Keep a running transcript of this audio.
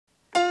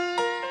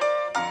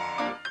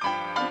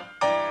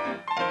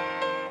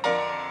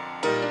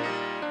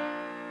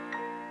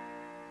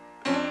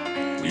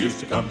used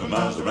to come for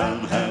miles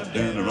around, have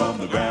dinner on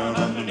the ground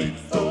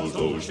underneath those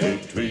old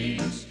shade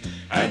trees,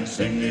 and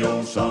sing the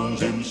old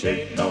songs in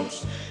shade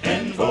notes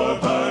in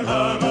four-part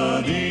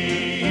harmony.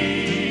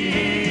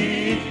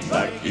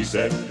 Like he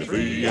set me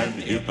free and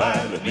he'll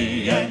pilot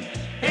me, and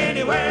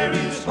anywhere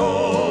is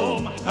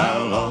home.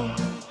 How long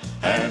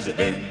has it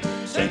been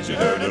since you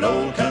heard an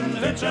old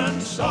convention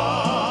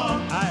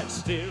song? I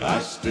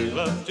still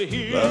love to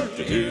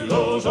hear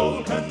those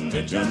old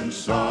convention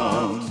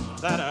songs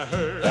that I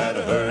heard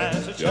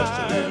as a child, just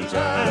a little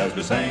child, as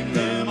we sang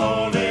them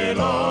all day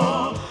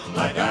long.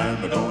 Like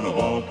I'm gonna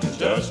walk,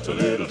 just a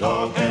little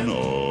talk, and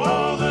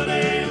all the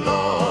day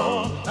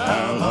long.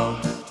 How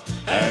long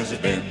has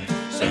it been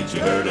since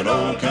you heard an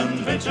old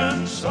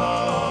convention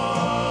song?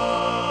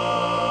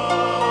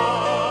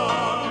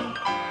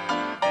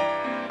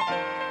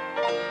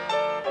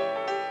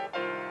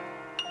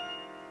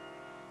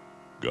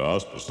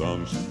 Gospel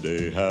songs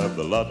today have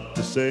a lot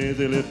to say.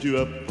 They lift you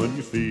up when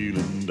you're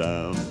feeling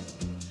down.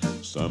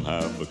 Some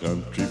have a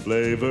country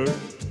flavor,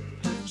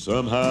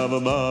 some have a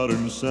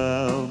modern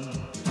sound.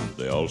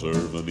 They all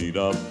serve a need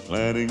of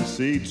planting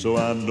seed, so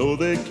I know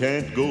they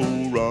can't go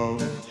wrong.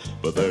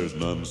 But there's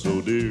none so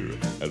dear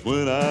as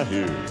when I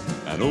hear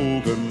an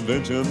old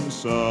convention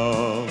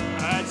song.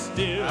 I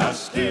still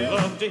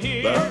love to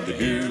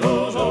hear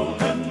those old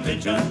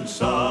convention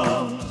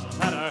songs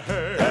that I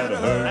heard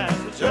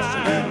as just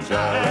a little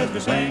child, as we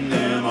sang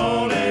them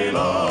all day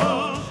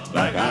long.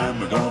 Like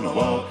I'm gonna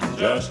walk,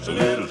 just a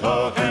little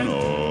talk, and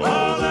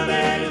all the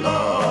day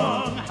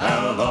long.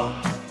 How long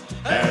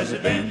has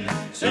it been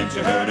since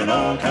you heard an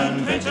old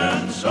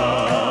convention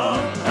song?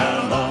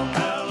 How long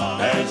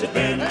has it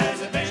been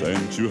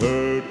since you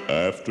heard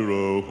after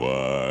a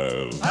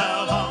while?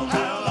 How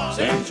long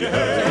since you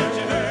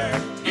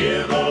heard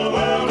give the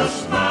world a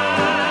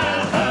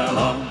smile? How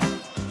long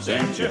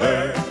since you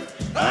heard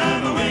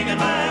I'm winging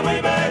my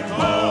way back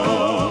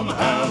home?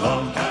 How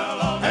long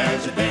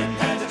has it been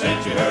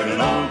since you heard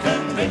an old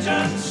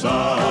convention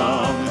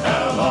song?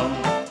 How long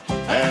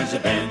has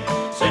it been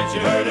since you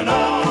heard an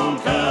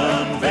old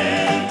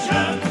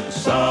convention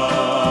song?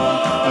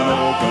 An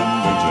old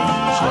convention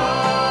song.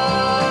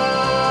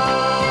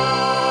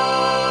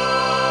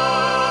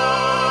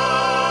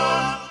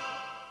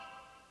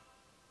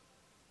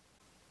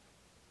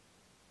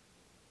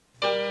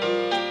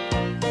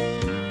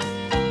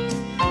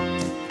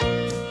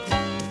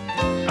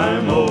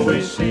 I'm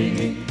always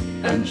singing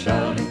and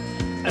shouting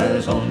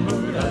as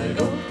onward I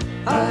go.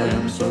 I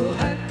am so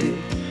happy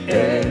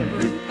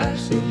every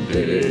passing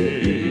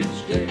day.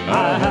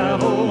 I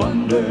have a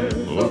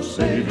wonderful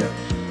Savior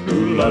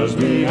who loves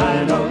me,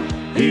 I know.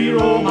 He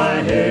rolled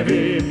my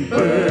heavy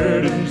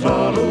burdens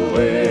all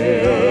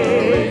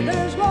away.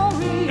 There's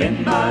glory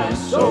in my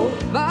soul,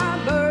 my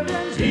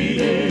burdens He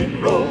did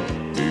roll.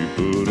 He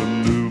put a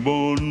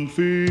newborn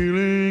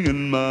feeling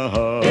in my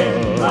heart.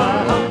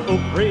 Oh,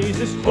 praise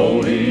His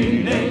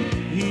holy name.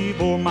 He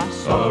bore my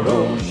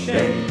sorrow,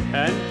 shame,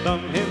 and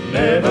from Him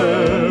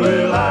never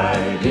will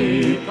I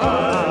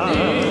depart.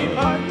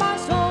 My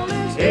soul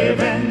is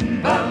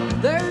heaven bound.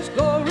 There's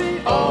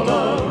glory all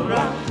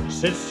around.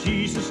 Since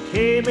Jesus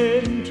came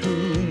into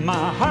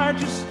my heart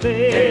to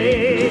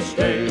stay.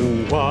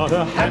 Oh, what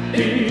a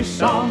happy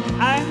song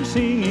I'm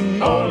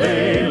singing all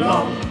day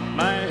long.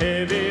 My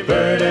heavy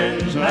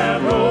burdens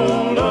have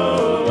rolled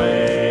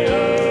away.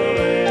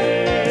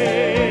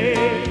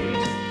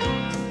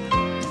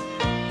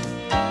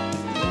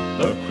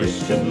 The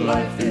Christian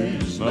life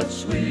is much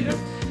sweeter,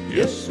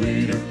 yes,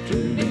 sweeter to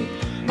me.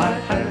 My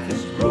path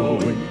is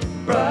growing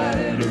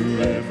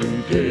brighter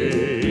every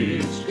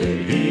day.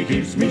 He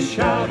keeps me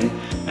shouting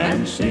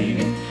and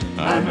singing,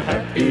 I'm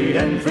happy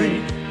and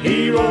free.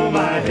 He rolled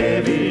my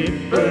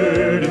heavy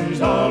burdens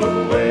all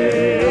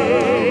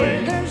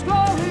away. There's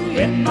glory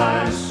in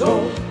my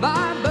soul,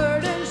 my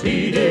burdens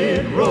He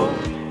did roll.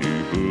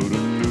 He put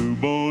a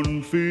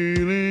newborn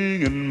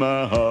feeling in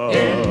my heart.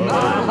 In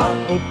my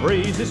heart, oh,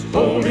 praise His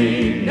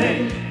holy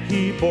name.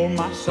 He bore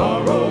my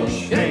sorrow,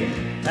 shame,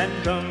 and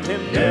from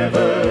Him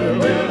never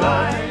will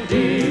I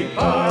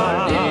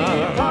depart.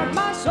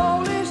 My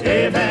soul is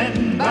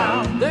heaven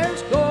bound.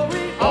 There's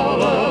glory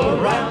all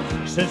around.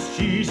 Since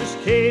Jesus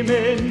came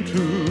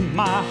into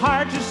my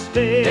heart to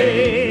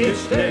stay.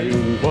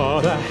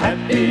 What a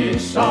happy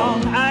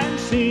song I'm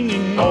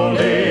singing all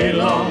day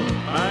long.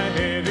 My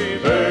heavy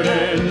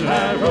burdens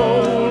have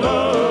rolled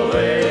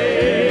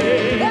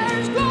away.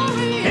 There's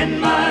glory in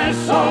my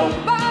soul,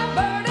 my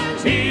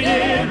burdens He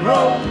did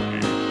roll.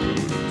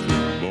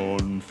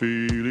 Newborn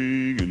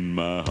feeling in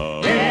my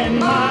heart. In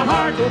my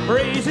heart will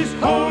praise His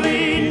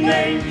holy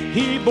name.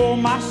 He bore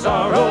my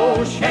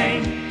sorrow,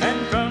 shame,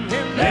 and from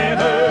Him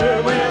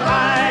never will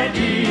I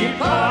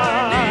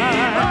depart.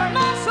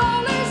 My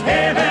soul is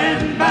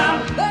heaven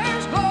bound.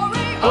 There's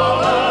glory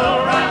all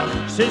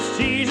around. Since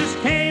Jesus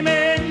came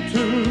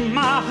into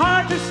my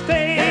heart to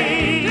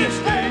stay.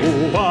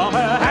 Oh, what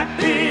a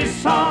happy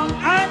song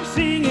I'm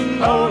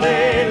singing all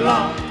day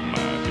long. My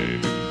heavy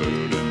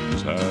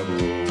burdens have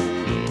rolled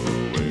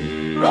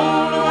away.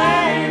 Roll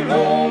away,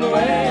 roll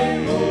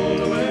away,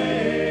 roll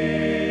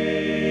away.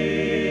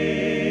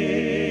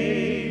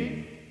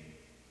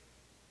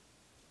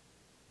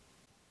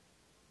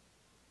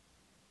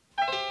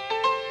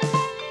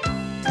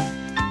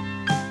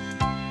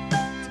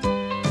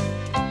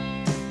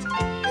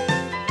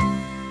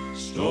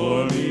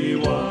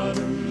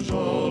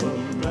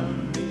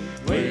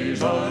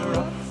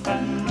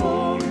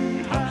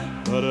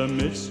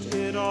 missed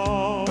it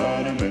all.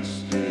 But I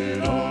missed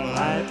it all.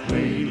 I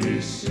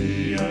plainly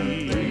see,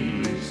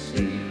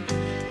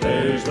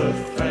 there's the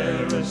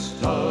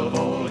fairest of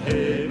all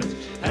heavens,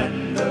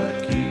 and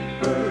the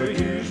keeper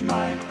hears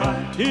my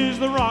cry. 'Tis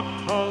the Rock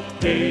of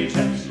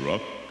Ages,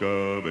 Rock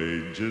of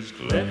Ages,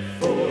 cleft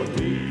for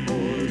me.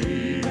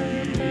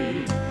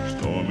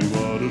 Stormy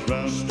waters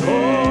round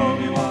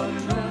Stormy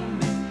waters round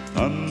me,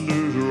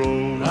 thunders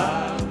roll,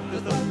 loud the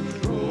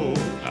thunders roll.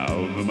 how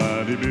the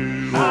mighty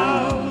billows,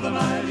 How the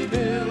mighty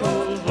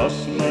billows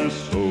toss my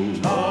soul.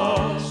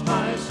 toss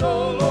my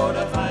soul, Lord,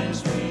 I find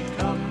sweet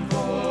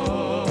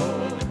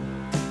comfort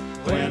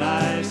when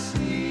I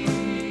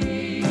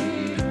see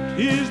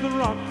 'tis the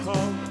Rock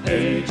of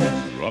Ages,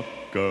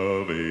 Rock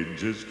of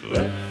Ages,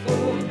 left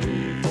for me.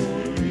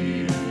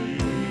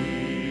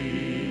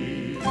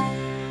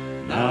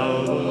 Now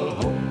the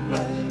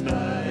homeland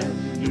I am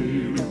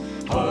near,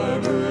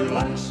 harbor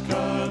lights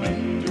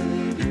coming to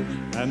view,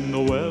 and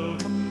the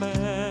welcome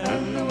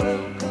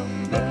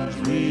bells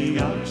ring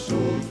out so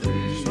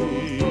free, so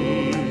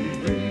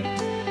free.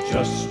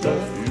 Just a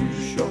few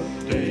short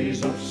days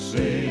of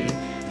sailing,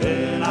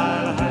 then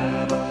I'll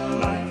have a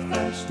life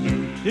that's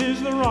new. 'Tis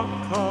the Rock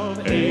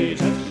of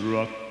Ages,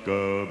 Rock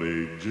of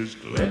Ages,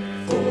 left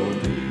for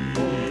me.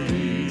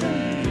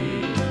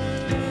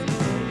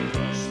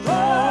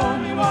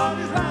 Stormy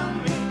waters round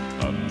me,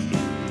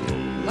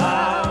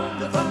 loud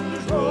the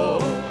thunders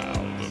roll.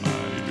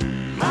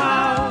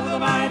 How the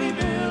mighty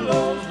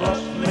billows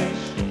toss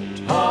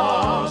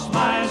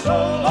my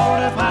soul,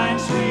 Lord, I find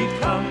sweet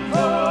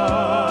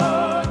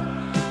comfort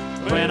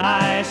when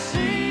I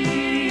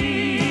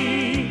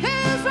see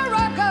 'tis the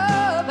Rock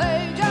of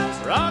Ages,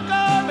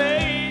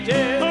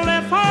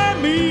 left for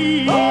me,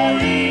 for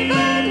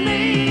even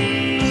me.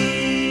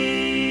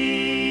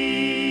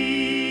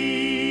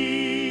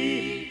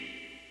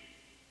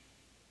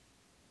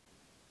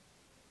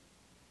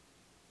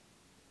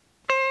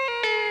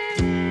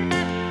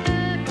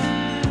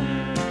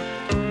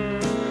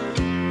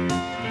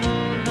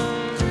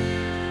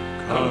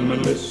 Come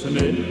and listen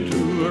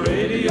into a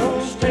radio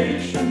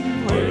station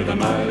where the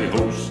mighty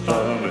host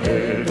of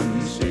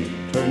heaven sing.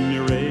 Turn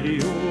your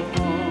radio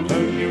on,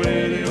 turn your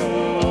radio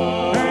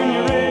on, turn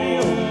your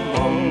radio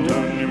on,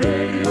 turn your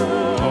radio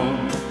on.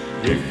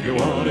 If you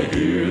want to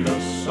hear the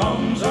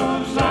songs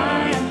of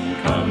Zion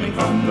coming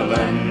from the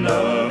land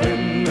of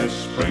endless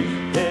spring,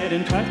 get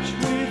in touch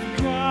with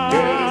God.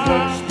 Get in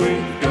touch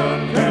with God.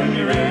 Turn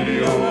your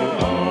radio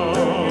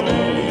on.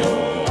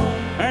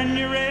 Turn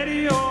your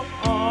radio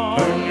on.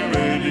 Turn your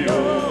radio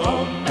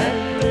on and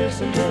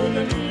listen to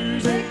the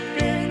music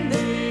in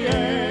the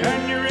air.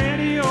 Turn your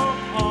radio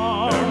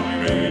on. Turn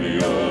your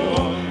radio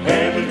on.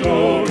 Heaven's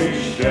glory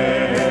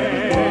share.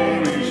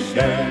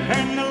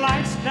 Turn the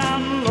lights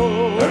down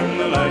low. Turn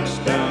the lights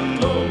down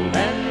low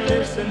and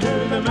listen to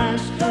the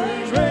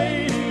Master's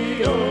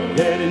radio.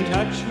 Get in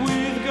touch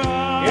with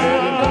God.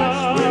 Get in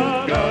touch with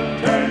God.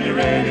 Turn your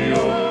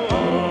radio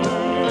on.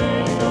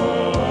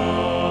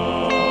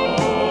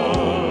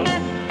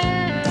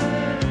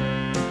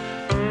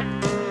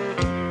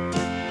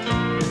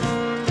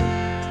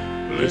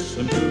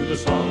 Listen to the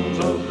songs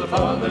of the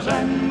fathers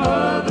and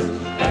mothers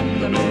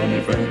and the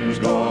many friends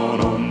gone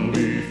on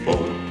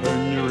before.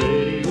 Turn your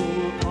radio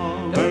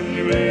on. Turn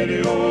your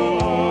radio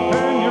on.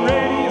 Turn your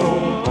radio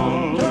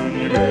on. Turn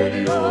your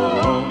radio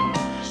on.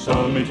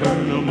 Some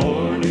eternal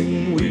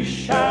morning we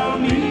shall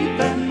meet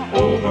them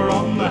over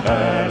on the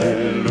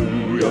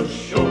Hallelujah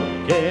shore.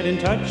 Get in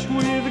touch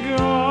with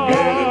God.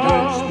 Get in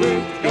touch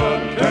with God.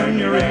 Turn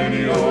your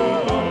radio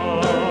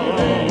on.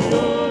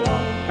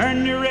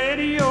 Turn your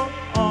radio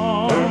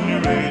on. Turn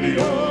your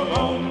radio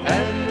on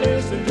and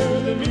listen to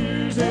the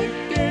music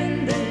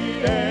in the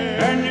air.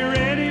 Turn your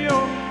radio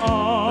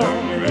on.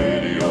 Turn your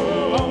radio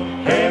on.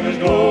 Heaven's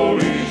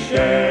glory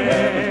share.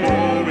 Heaven's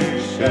glory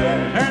share.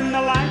 Turn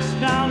the lights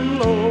down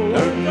low.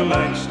 Turn the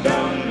lights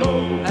down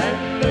low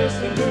and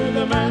listen to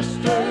the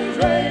Master's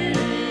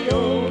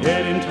radio.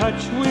 Get in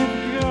touch with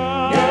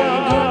God. Get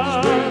in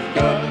touch with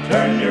God.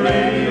 Turn your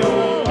radio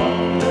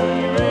on. Turn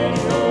your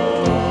radio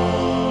on.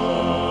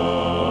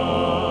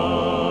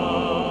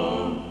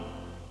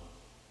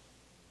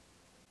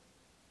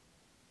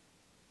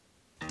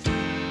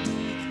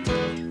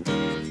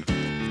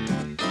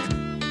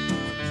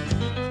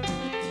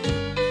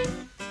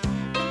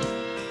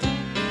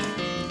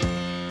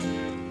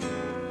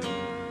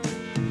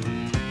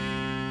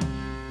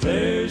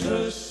 There's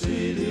a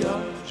city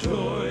of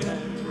joy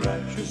and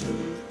rapture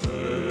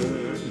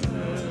supernal,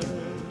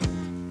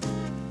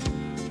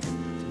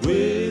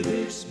 with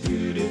its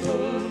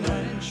beautiful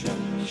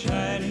mansion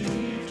shining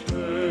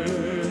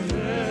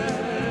eternal.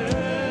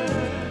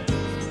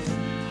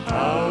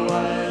 How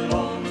I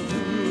long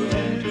to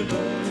enter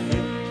the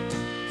gate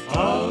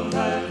of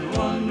that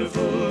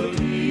wonderful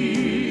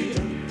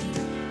Eden.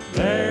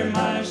 There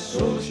my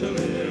soul shall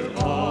live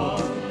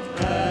on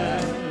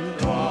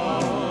and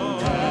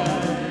on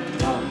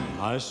and on.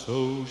 My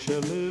soul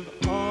shall live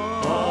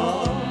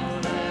on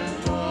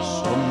and on.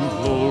 Some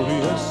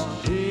glorious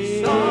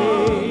day,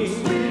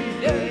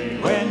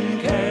 when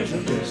cares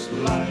of this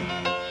life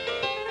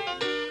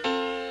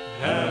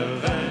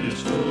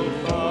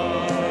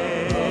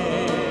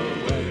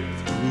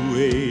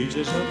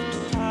reaches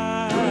of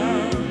time,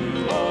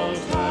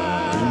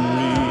 in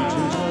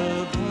regions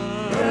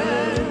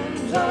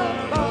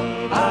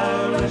above,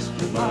 I rest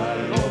with my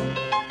Lord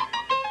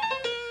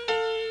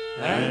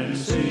and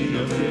sing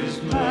of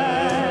His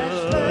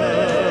matchless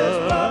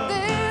love.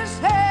 This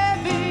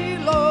heavy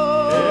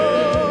load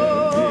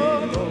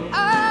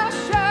I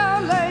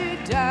shall lay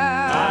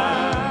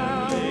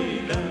down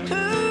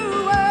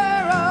to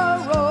wear a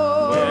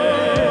robe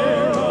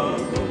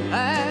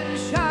and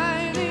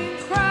shining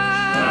crown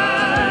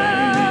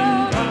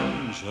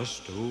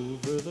Just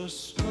over the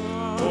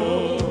stars,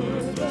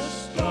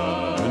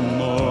 when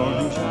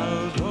morning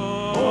shall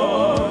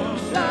dawn,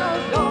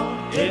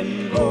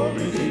 in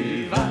glory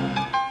divine,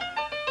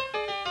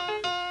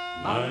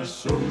 my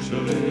soul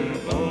shall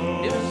live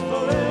on. Yes,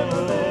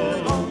 forever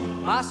live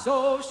on. My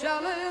soul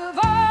shall live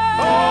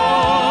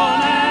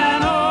on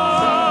and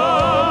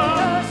on.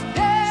 this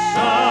day.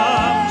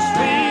 Some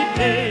sweet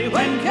day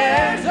when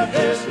cares of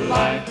this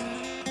life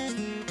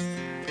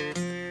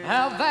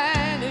Have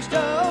vanished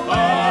away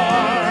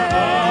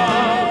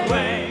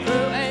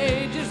through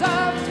ages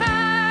of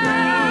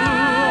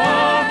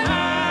time.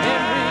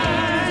 In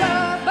regions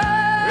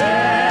above,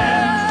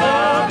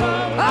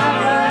 I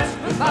rest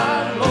with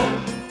my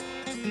Lord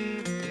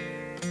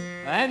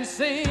and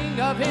sing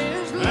of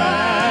His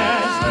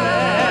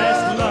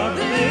matchless love.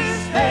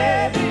 This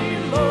heavy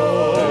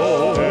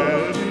load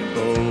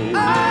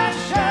I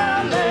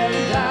shall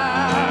lay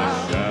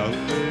down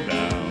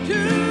to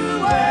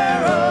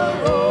wear a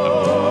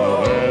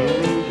robe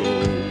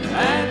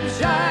and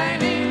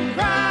shining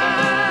crown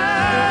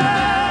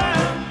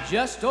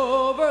just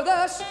over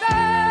the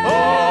stars.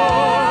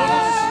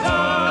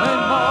 When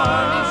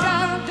morning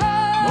shall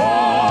dawn,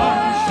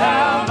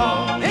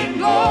 in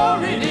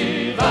glory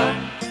divine,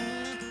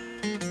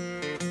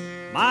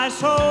 My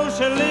soul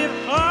shall live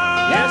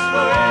on. yes,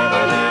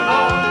 forever live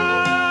on,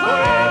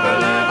 forever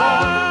live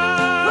on,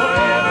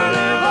 forever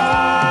live on.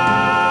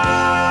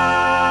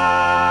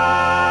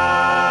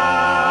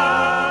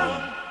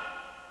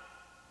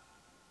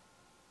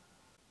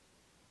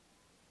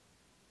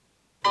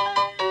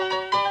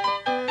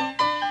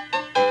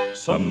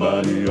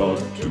 Somebody ought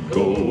to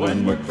go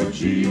and work for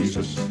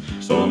Jesus.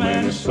 So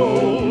many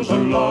souls are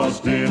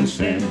lost in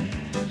sin.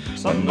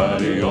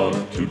 Somebody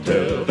ought to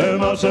tell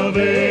them of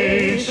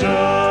salvation.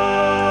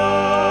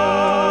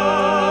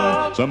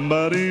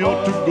 Somebody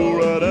ought to go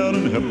right out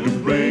and help to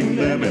bring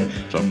them in.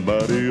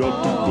 Somebody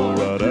ought to go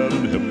right out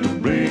and help to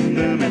bring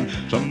them in.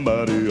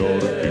 Somebody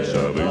ought to preach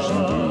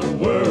salvation to the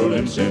world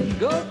in sin.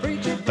 Go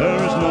preach it. There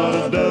is not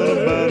a doubt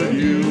about it,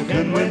 you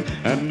can win.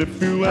 And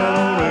if you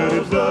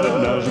already done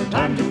it, now's the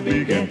time to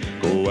begin.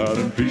 Go out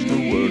and preach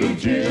the word of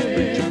Jesus,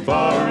 preach it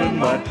far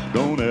and wide.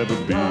 Don't ever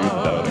be a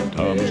doubting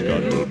Thomas,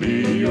 God will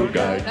be your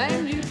guide.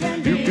 And you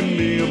can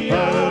be a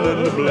pilot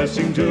and a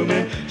blessing to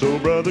men. So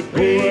brother,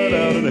 go right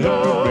out and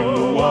help to bring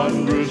the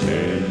wanderers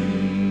in.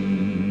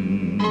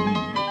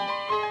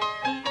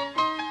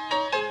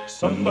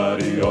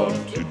 Somebody ought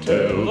to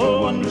tell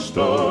the wonder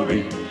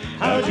story,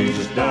 how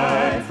Jesus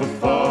died for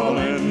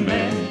fallen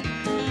men.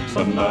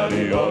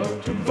 Somebody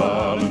ought to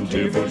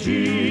volunteer for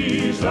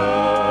Jesus.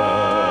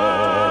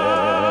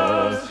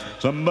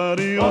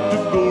 Somebody ought to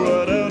go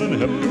right out and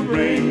help to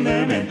bring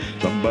them in.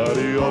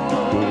 Somebody ought to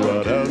go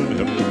right out and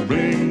help to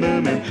bring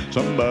them in.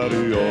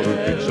 Somebody ought to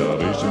preach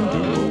salvation to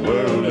the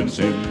world and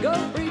sin. go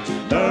preach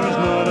it. There's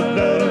not a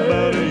doubt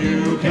about it,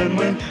 you can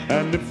win.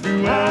 And if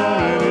you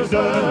already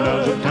done it,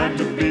 now's the time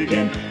to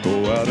begin.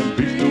 Go out and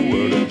preach the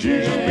word of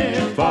Jesus,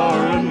 preach it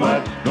far and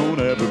wide. Don't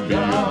ever be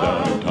a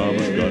doubting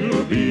Thomas, God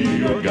will be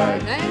your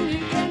guide. And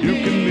You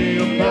can be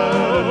a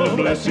pilot and a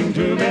blessing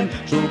to men.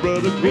 So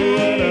brother, go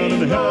right out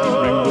and help to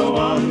bring the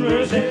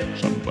wanderers in.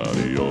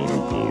 Somebody ought to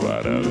go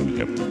right out and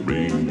help to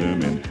bring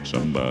them in.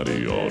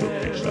 Somebody ought to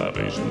preach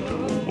salvation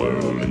to the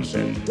world and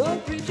sin. go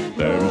preach it.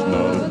 There is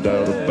not a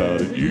doubt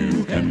about it,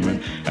 you can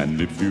win. And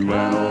if you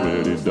ain't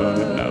already done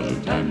it, now's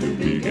the time to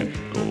begin.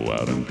 Go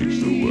out and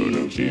preach the word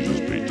of Jesus,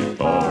 preach it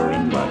far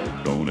and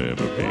wide. Don't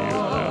ever be a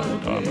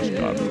doubting Thomas,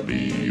 God will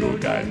be your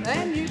guide.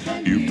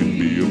 And You can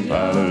be a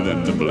pilot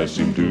and a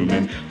blessing to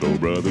men. So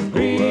brother, go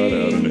right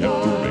out and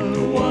help to bring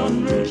the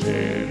wanderers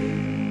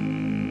in.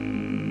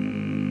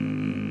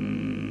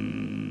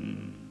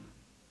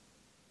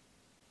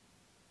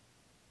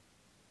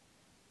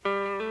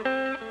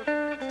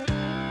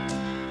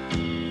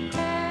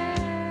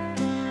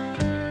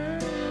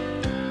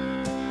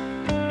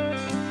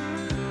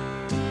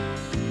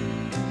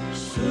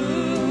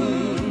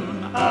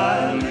 Soon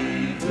I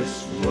leave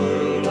this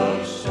world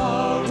of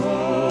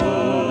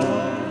sorrow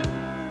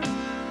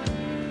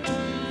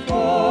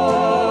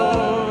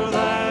for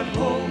that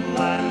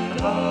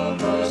homeland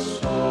of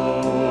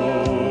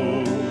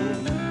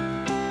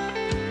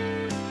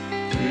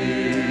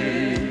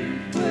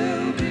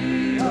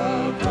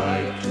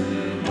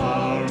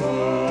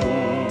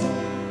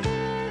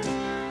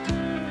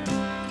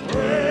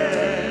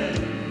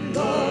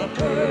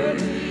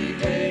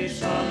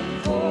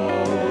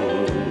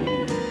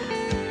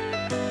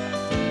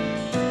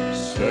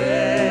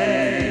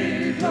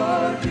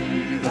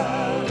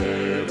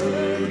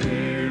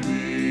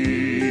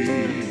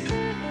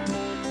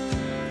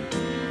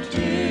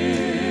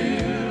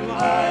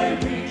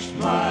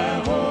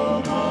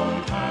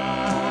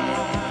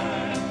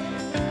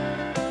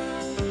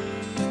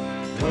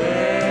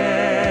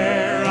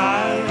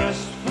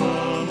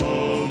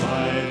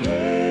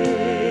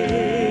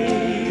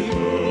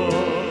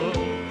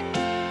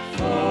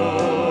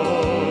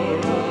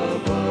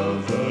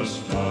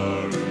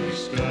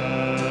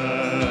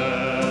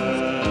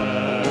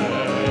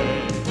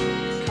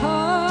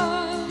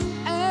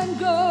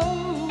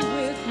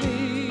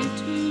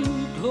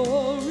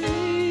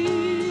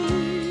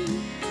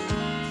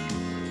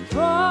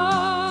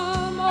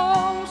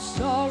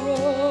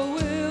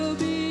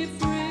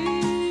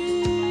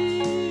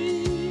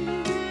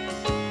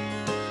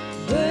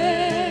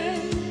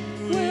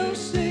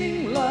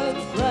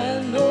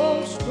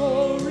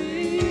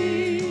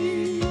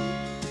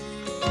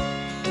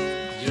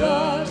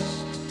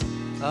just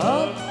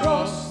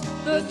across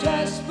the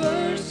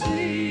Jasper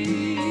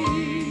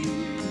Sea.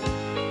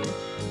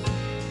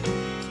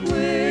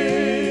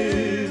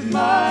 With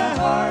my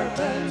harp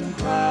and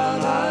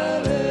crown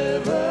I'll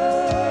ever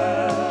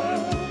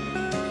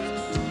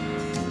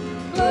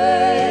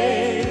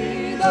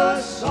play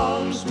the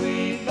song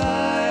sweet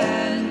by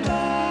and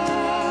by.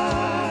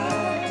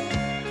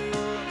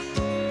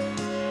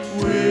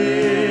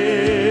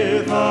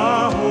 With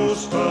a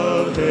host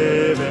of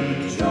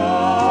heaven join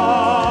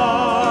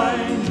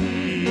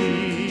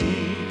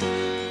me,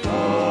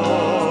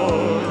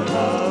 far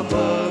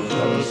above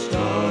the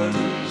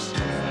starry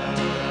sky.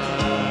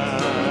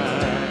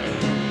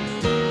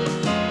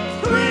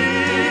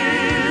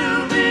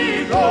 Will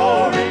be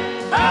glory,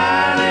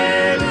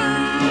 hallelujah.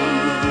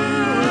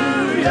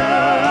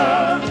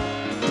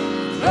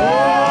 No,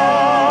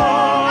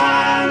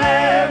 I'll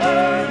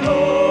never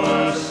know a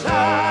sigh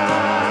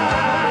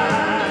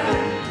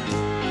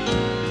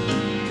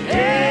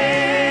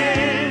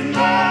in the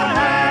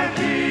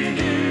happy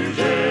New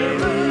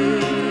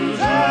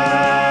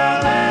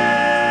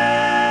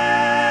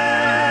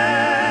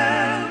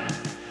Jerusalem,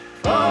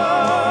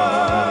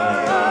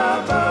 far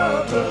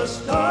above the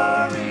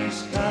starry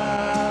sky.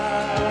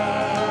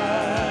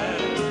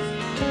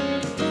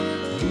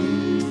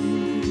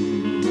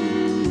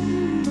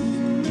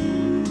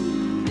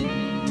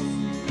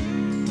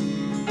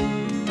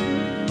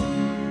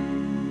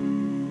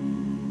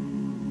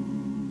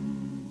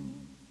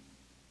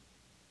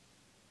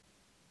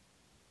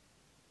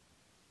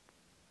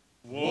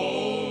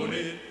 Won't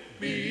it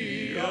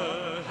be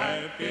a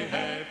happy,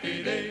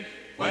 happy day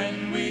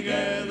when we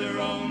gather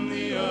on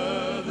the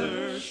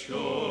other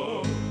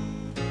shore?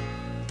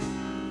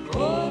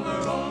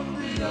 Over on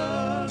the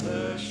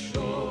other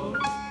shore,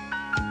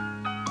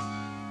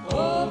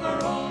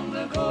 over on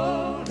the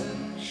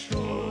golden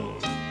shore.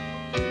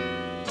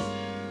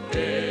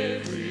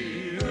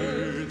 Every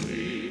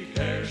earthly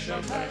care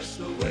shall pass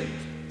away.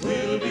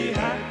 We'll be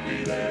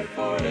happy there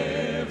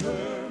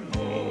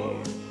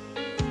forevermore.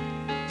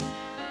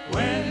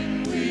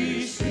 When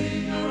we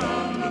sing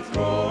around the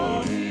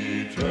throne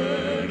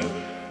eternal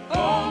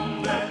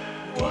on that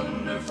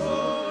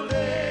wonderful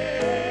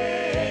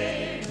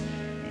day.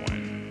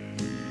 When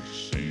we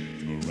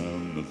sing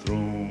around the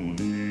throne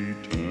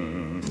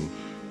eternal,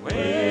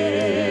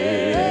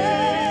 Way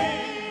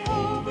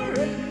over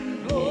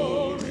in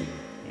glory.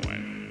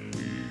 when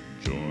we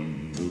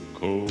join the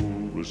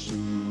chorus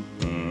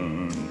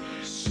supernal,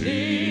 Sing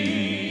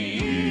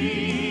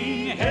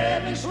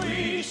heaven's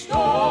sweet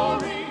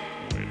story.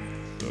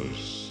 with the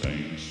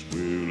saints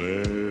we'll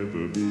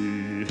ever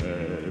be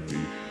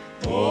happy.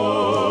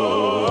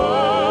 Oh,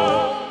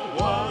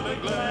 what a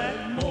glad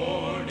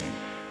morning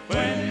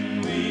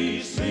when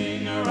we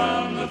sing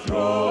around the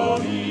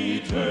throne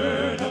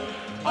eternal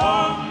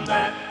on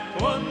that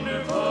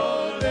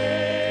wonderful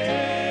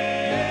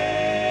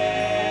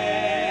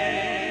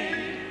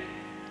day.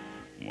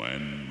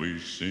 When we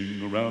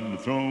sing around the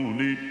throne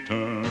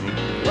eternal,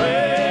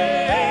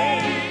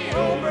 Way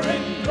over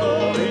in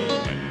glory.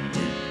 when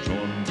we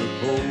join the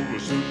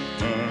chorus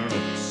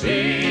supernal,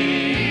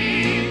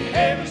 Sing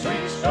heaven's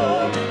sweet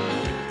story.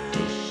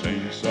 the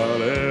saints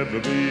I'll ever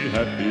be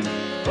happy.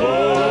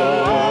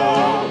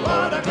 Oh,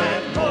 what a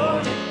glad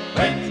morning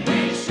when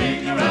we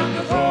sing around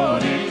the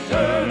throne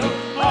eternal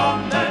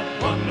on that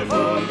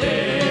wonderful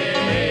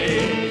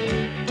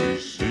day. We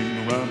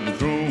sing around the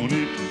throne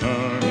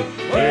eternal,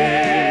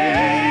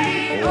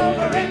 Way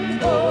over in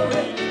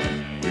glory.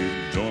 we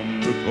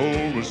join the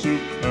chorus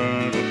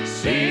supernal,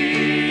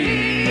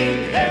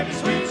 Sing heaven's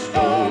sweet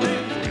story.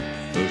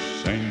 the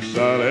saints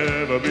I'll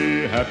ever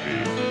be happy.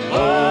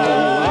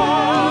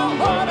 Oh,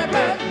 what a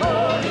glad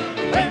morning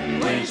when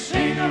we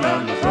sing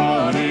around the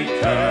throne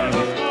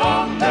eternal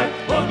on that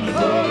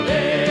wonderful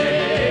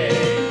day.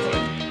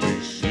 We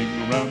sing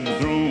around the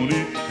throne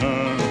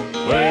eternal,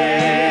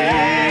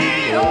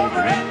 Way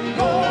over in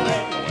glory.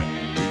 we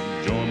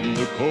join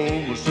the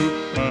chorus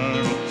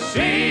supernal,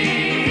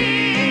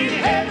 Sing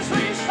heaven's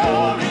sweet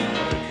story.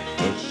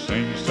 the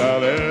saints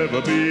I'll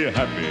ever be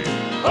happy.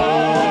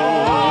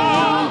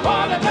 Oh,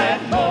 what a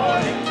glad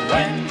morning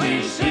when we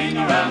sing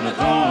around the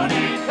throne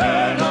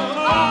eternal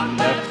on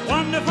that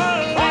wonderful,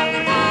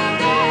 wonderful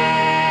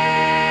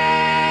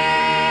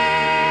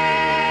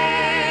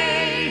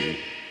day.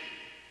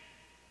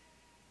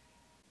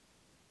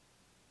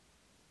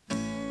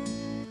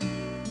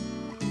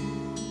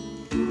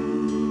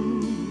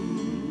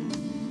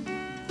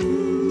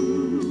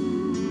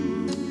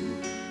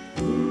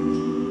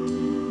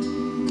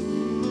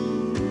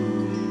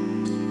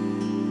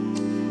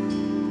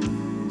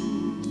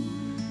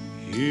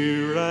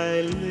 Here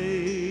I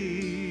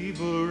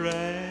labor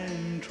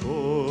and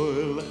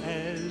toil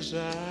as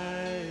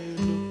I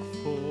look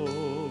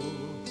for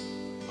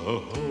a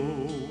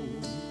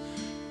home,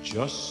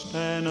 just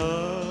an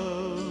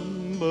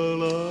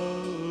humble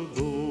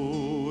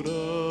abode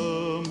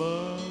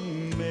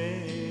among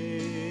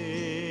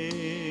men.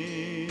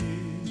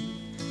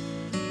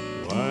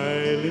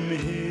 While in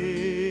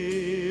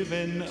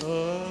heaven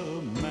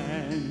a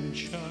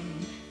mansion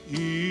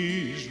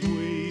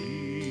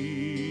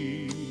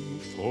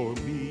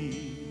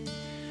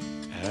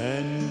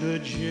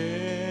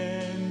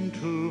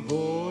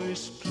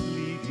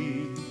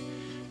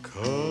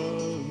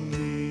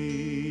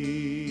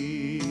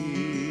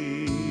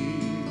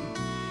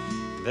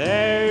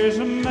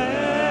There's a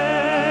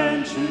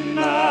mansion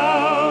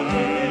now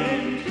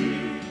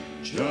empty,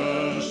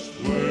 just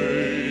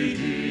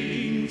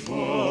waiting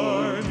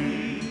for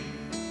me.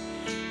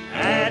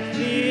 At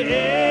the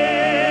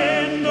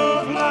end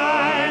of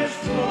life's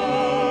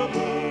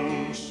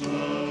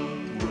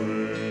troublesome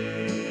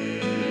way,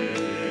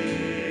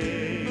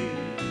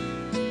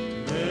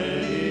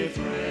 many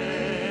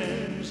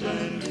friends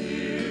and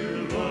dear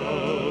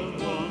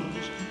loved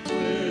ones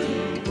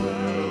will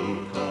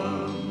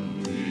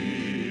welcome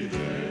me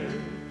there,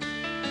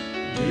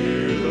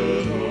 near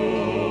the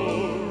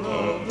door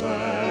of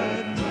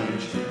that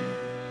mansion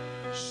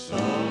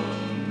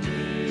someday.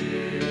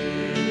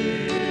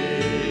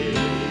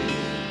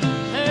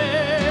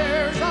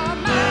 There's a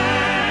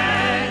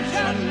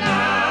mansion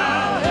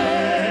now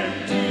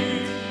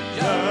empty,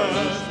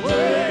 just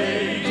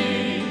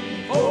waiting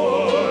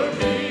for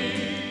me.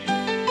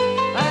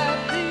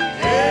 At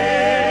the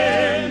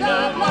end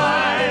of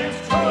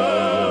life's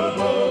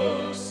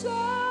trouble,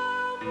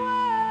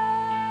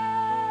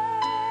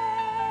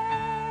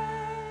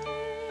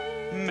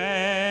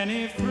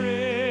 many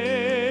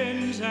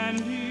friends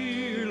and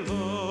dear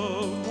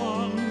loved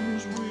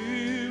ones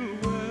will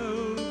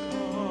welcome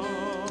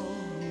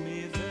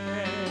me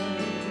there,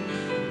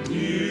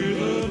 near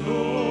the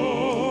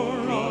door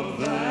of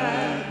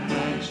that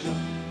mansion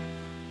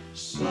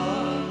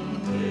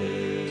someday.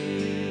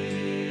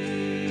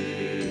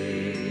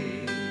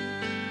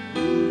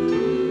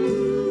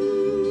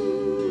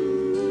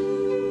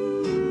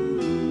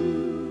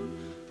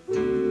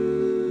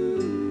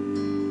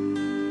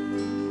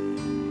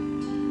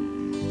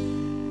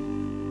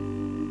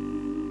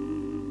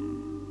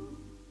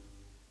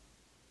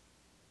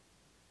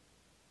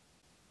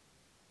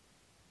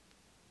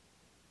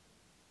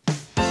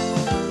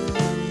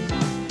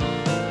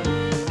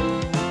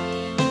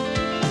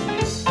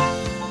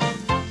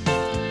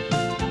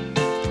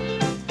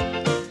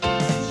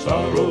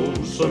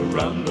 Sorrows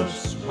surround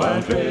us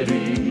while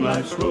treading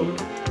life's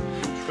road.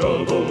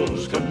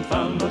 Troubles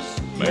confound us,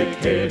 make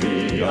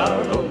heavy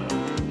our load.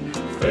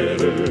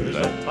 Fetters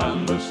that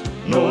bound us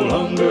no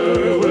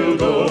longer will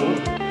go.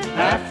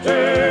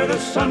 After the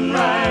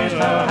sunrise,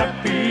 how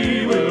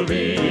happy we'll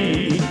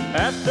be.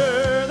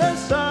 After the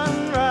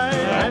sunrise,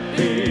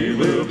 happy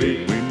we'll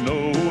be. We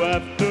know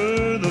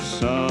after the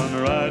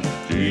sunrise,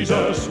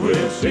 Jesus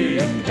will see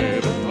in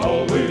heaven.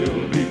 All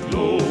will be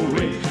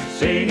glory,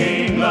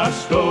 singing the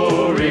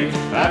story.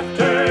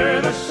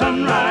 After the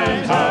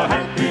sunrise, how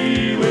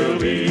happy we'll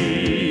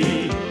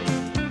be.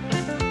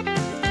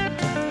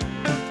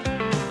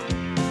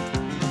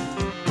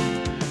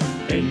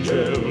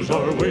 Angels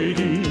are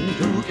waiting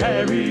to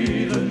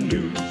carry the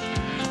news.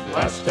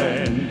 Last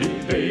and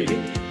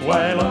debating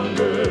while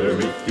hunger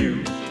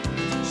refuse.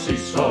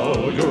 Cease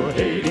all your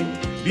hating,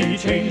 be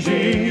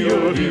changing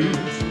your views.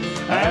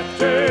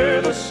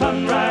 After the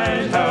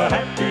sunrise, how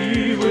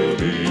happy we'll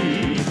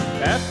be.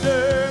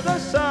 After the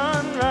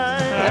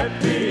sunrise,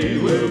 happy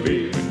we'll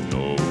be. We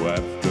know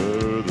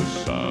after the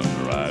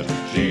sunrise,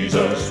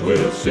 Jesus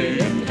will see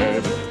in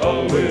heaven.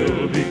 All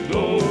will be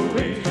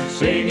glory,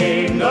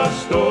 singing the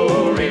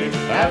story.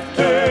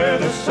 After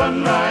the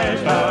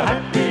sunrise, how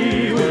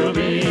happy we'll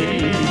be.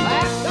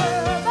 After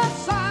the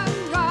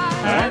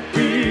sunrise,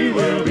 happy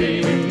we'll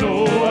be. We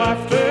know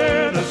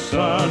after the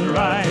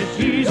sunrise,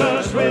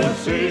 Jesus will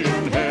see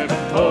in heaven.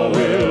 All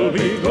will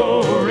be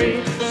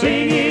glory,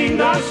 singing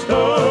the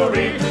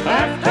story.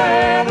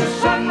 After the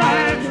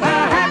sunrise,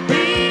 how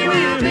happy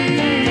we'll be.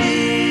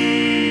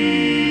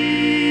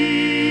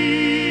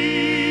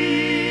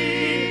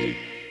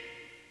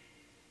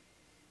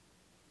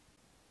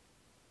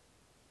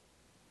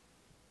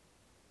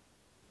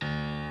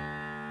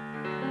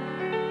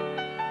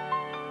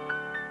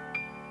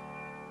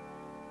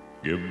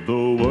 Give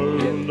the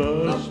world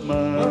a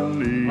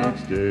smile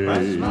each day.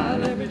 I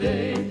smile every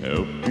day,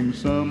 Helping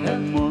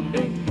someone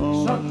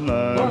on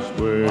life's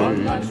way.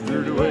 on life's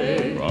weary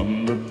way.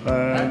 From the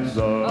paths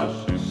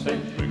of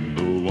sin, bring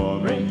the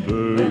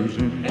wanderers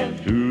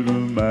into the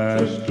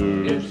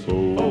Master's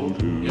fold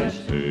to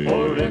stay.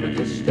 Forever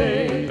to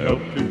stay.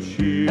 Help to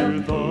cheer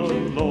the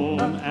lone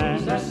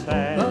and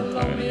sad. The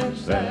lonely and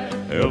sad.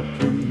 Help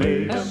to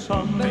make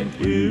somebody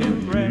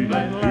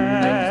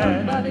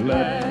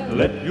glad.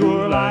 Let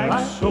your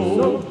life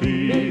so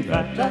be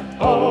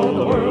that all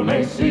the world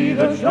may see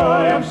the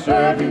joy of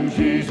serving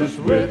Jesus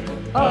with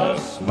a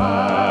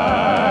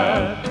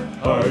smile.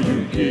 Are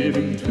you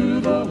giving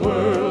to the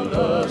world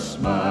a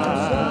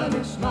smile?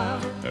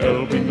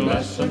 Helping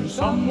lessen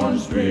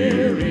someone's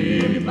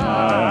dreary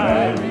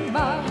mind.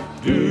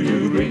 Do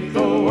you greet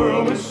the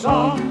world with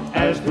song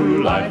as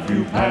through life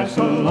you pass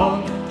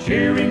along,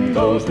 cheering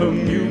those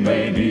whom you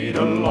may meet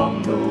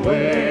along the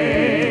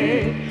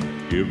way?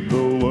 Give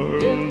the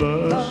world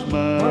a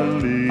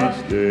smile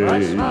each day.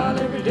 I smile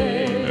every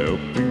day,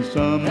 Helping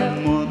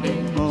someone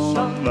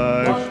on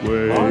life's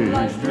way.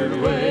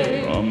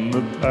 From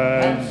the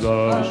paths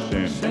of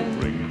sin,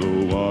 bring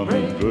the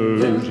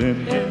wanderers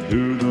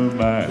into the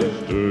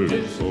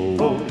Master's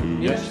fold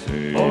to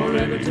stay.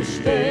 forever to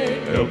stay.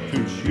 Help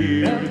to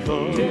cheer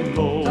the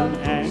lone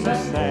and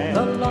sad.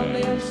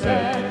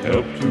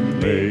 help to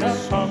make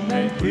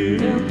somebody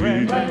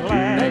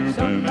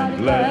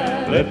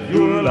glad. Let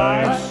your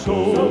life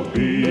so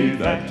be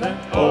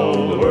that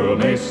all the world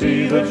may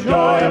see the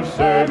joy of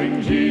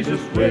serving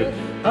Jesus with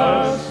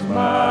a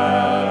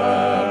smile,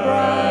 a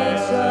bright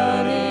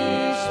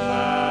sunny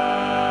smile.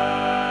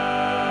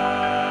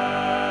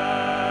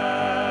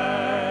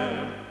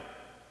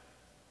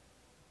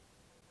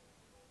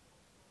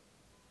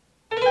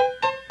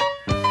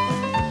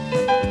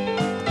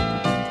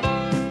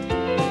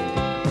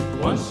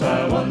 Once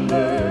I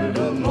wandered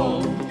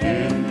alone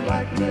in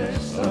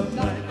blackness of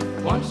night.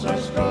 Once I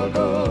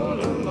struggled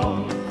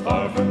along,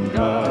 far from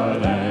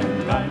God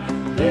and right.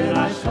 Then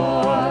I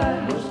saw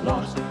I was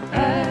lost,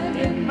 and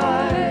in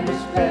my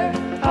despair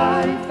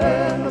I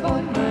fell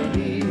upon my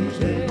knees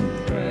in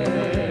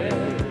prayer.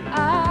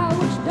 I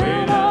was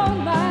down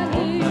on my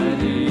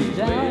knees,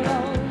 down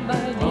on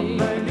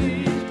my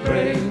knees,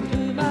 praying to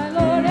my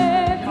Lord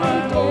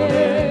every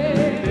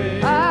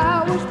day.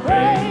 I was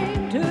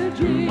praying to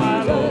Jesus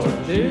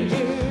to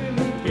hear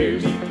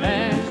me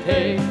and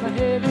take my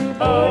heavy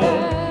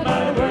burden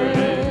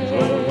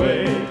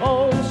away.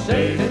 Oh,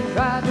 Satan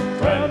tried to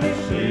tell me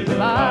the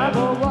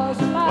Bible was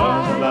a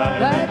lie,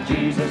 that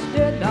Jesus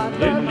did not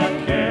love me,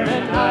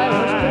 and I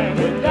was going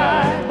to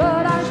die.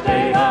 But I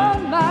stayed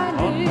on my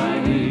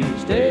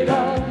knees, stayed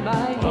on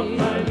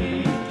my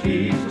knees.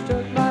 Jesus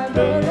took my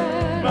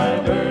burden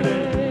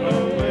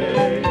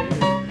away.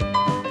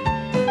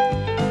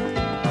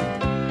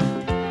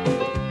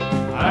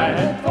 I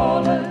had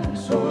fallen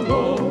so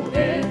low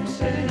in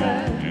sin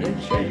and in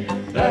shame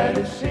that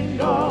it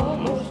seemed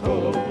almost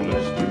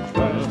hopeless to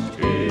trust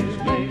His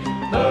name.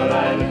 But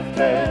I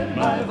lifted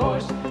my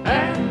voice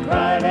and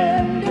cried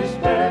in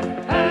despair,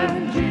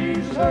 and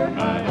Jesus heard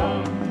my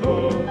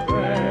humble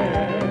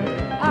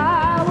prayer.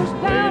 I was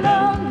down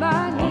on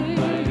my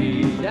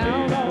knees,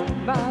 down on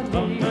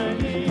my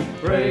knees,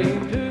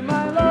 praying to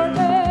my Lord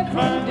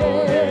every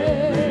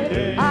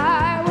day.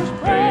 I was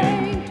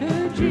praying to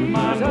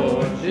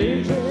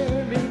Jesus,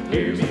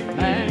 hear me,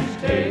 and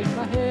take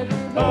my heavy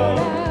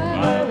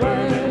burden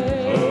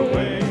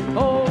away.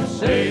 Oh,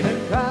 Satan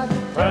tried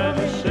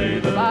to say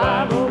the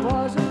Bible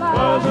was a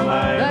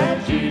lie, that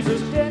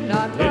Jesus did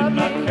not love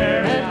me,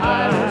 and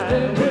I was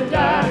doomed to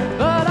die.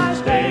 But I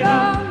stayed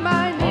on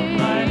my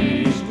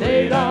knees,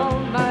 stayed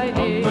on my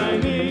knees.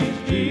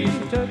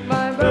 Jesus took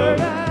my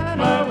burden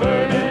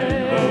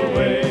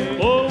away.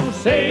 Oh,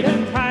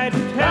 Satan tried to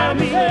tell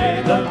me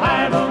the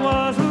Bible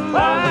was a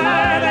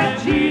lie, that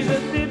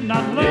Jesus did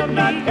not love me,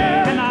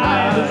 and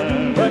I was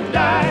doomed to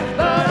die.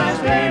 But I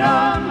stayed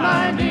on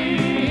my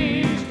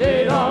knees,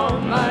 stayed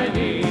on my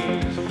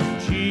knees.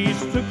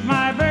 Jesus took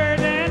my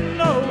burden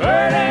away.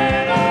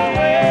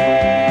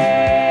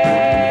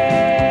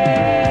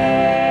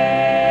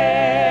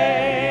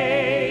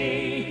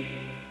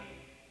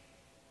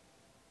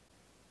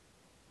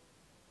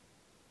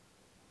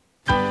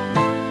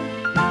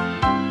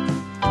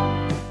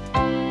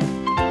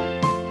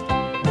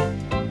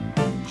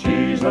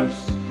 Jesus,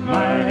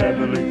 my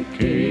heavenly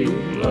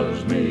King,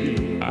 loves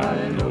me,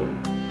 I know.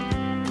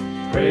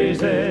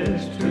 Praises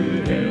to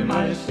Him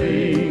I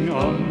sing,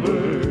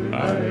 onward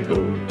I go.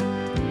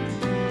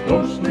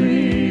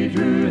 Closely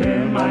to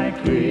Him I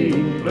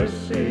cling,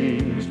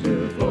 blessings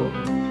still flow.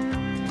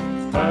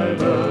 I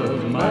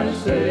love my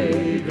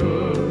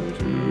Savior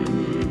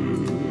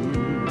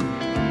true.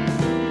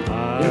 I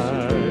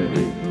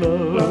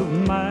love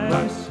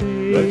my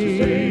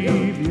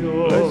Savior,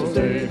 blessed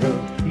Savior,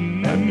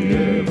 and He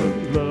ever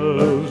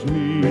loves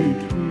me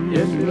true.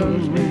 Yes, He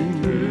loves me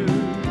true.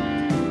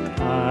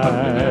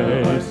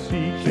 I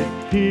seek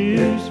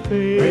His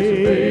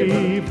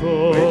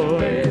favor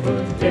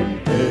in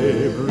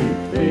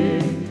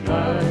everything I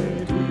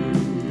do.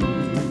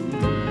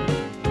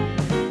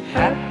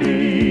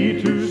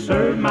 Happy to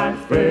serve my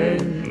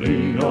friend,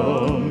 lean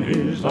on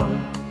His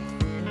arm.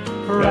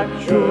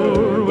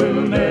 Rapture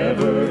will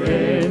never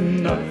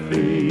end,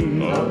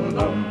 nothing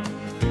alarm.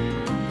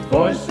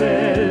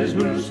 Voices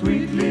will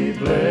sweetly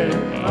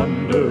blend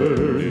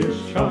under His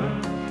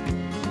charm.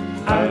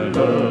 I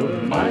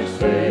love my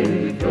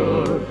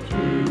Savior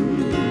true.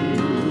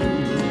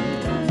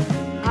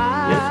 I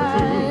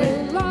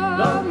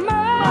love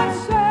my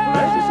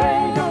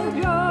Savior,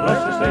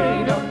 blessed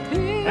Savior,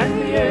 and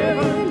He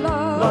ever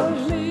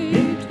loves me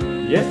too.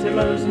 Yes, He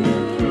loves me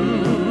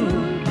true.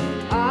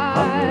 I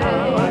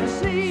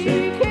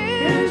seek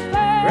His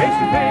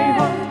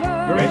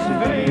Grace and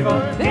favor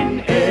in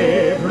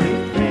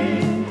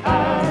everything I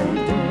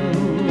do.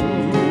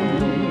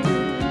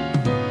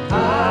 I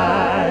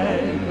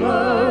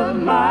love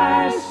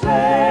my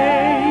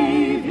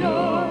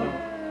Savior.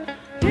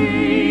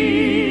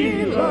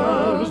 He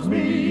loves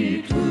me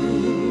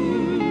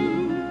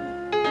true.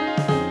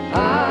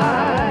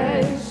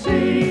 I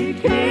seek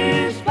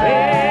His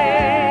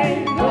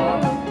favor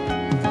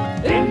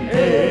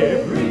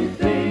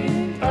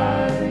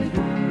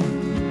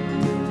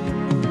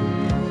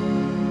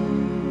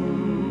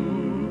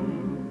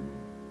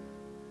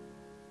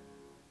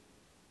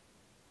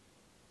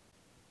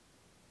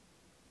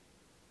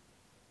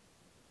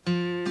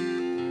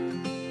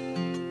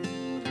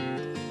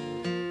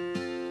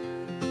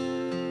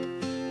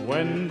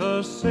When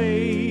the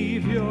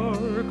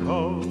Savior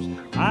calls,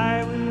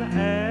 I will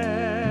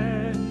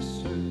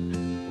answer.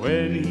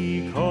 When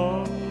he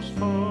calls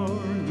for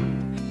me,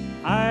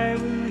 I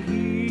will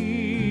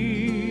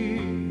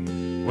hear.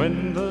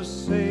 When the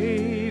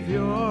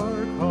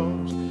Savior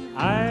calls,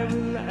 I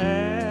will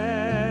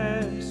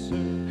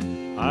answer.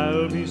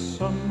 I'll be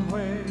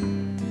somewhere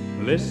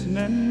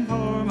listening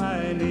for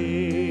my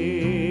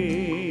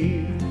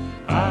name.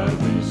 I'll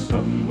be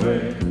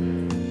somewhere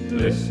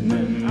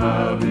listening,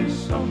 I'll be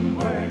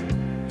somewhere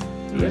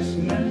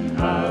listening,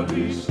 I'll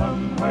be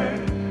somewhere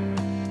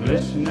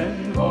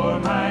listening for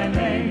my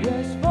name.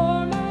 Yes,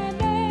 for my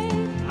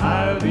name.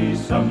 I'll be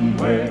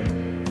somewhere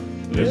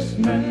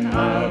listening,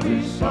 I'll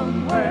be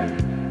somewhere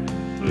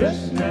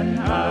listening,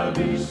 I'll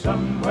be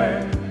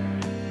somewhere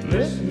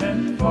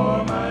listening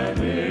for my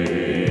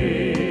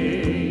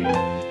name.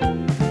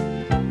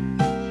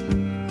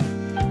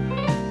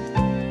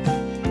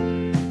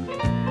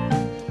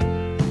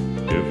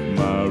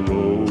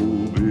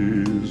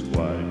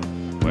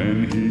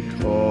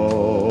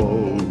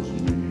 Calls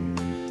me,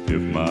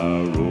 if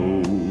my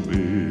robe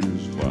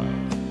is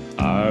white,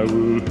 I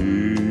will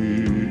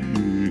hear.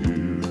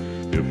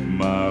 If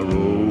my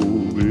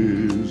robe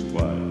is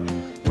white,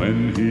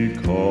 when he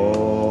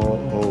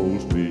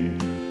calls me,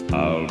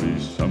 I'll be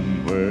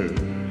somewhere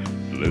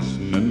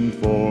listening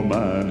for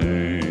my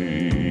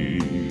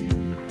name.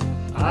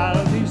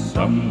 I'll be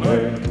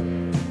somewhere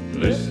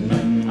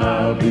listening,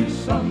 I'll be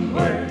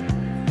somewhere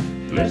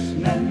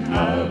listening,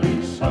 I'll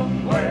be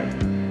somewhere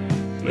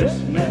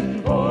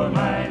listening for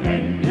my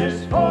name,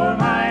 yes, for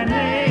my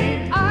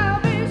name.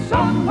 I'll be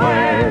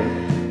somewhere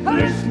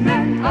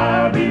Listening,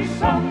 I'll be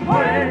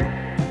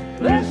somewhere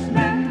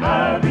listening,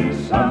 I'll be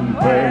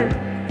somewhere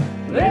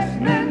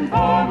listening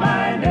for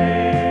my name.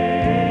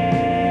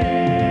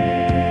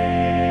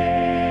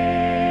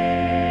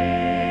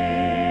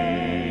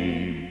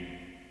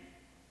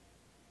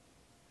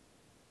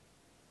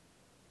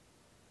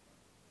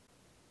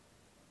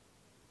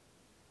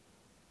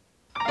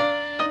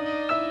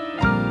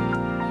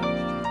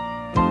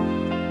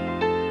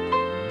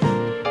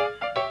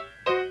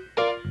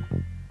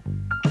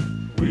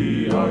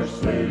 We are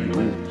sailing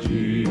with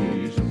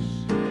Jesus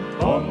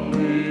on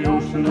the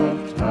ocean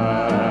of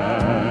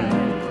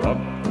time. Rock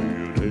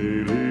we'll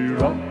daily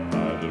rock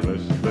by the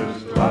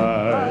restless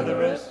tide. By the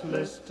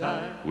restless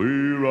tide,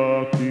 We're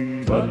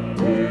rocking, but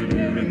we're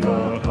near in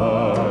the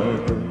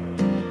harbor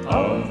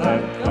of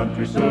that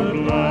country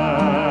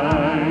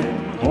sublime.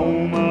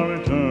 home, our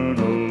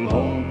eternal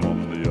home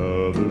on the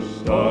other On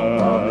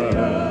the side.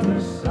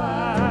 other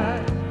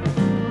side,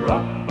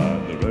 Rock by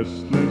the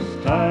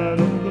restless tide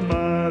of the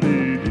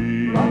mighty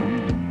deep.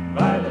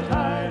 by the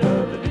tide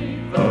of the deep,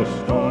 The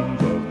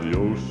storms of the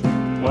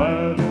ocean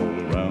wide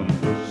all around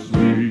us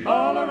sweep.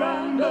 all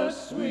around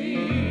us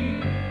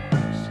sweet.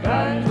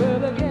 Skies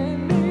will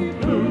again be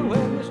blue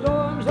when the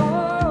storms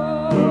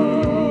are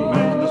blue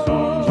and the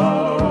storms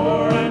all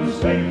roar and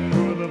safe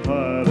For the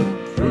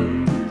pilot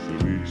true, we shall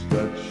reach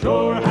that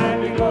shore, shore.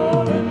 happy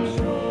golden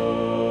shore.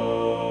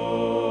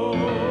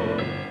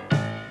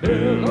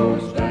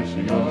 Billows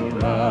dashing all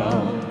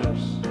around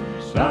us,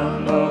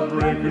 sound of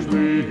breakers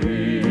we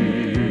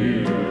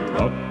hear.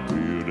 Rock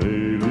we'll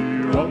daily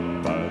rock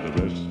by the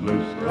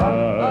restless Rocked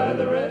by tide.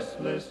 the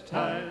restless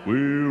tide,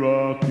 We're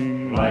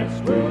rocking, lights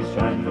will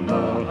shine from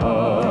the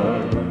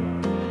harbor,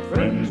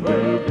 friends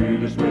will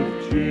greet us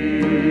with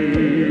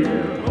cheer.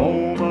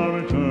 home, our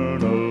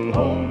eternal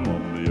home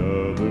on the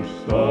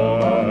other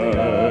On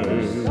the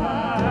other side.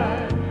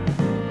 side,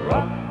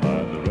 rocked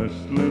By the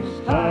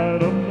restless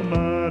tide of the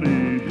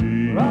mighty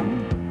deep.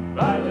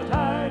 by the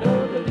tide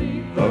of the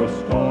deep, The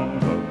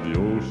storms of the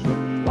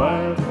ocean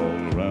wide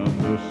all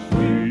around us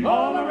sweep.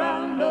 all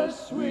around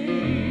us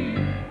sweet.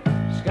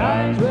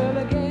 Skies will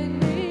again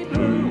be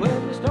blue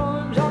when the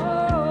storms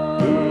are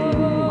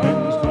When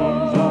the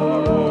storms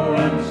all roar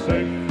and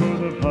Safe for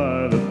the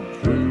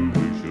pilot true,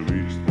 we shall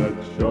reach that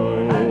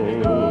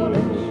happy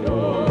golden shore.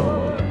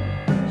 shore.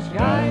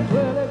 Skies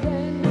will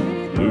again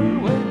be blue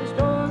when the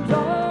storms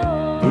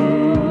are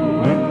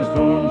When the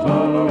storms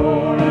all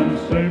roar and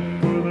safe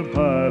for the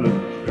pilot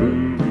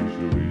true, we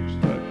shall reach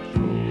that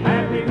shore.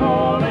 Happy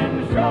golden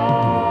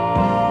shore.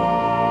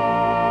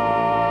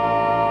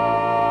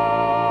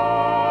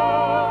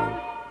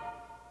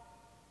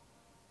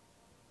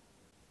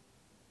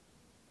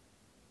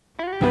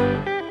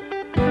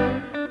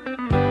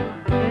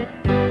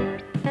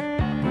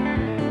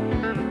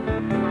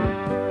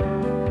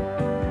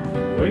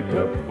 Wake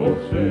up, O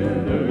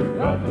sinner,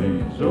 God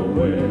leads a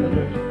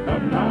winner.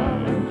 Come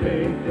now and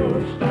take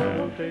your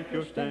stand, take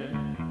your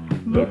stand.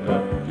 Look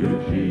up to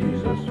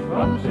Jesus,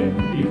 from sin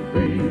he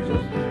frees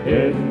us,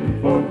 heading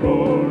for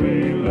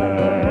glory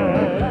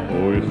land.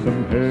 Oh, it's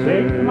some head,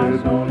 Save my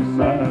soul,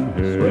 some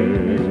head,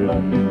 swing his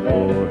London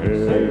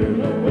bed,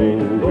 sail away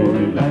to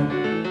glory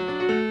land.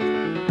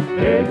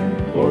 Heading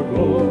for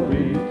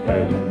glory,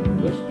 telling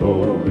the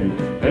story,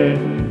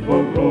 heading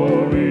for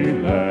glory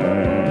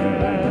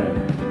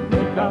land.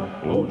 Look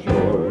out, old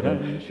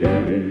Jordan,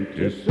 surely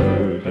 'tis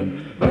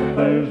certain, but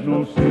there's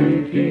no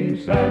sinking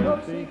sand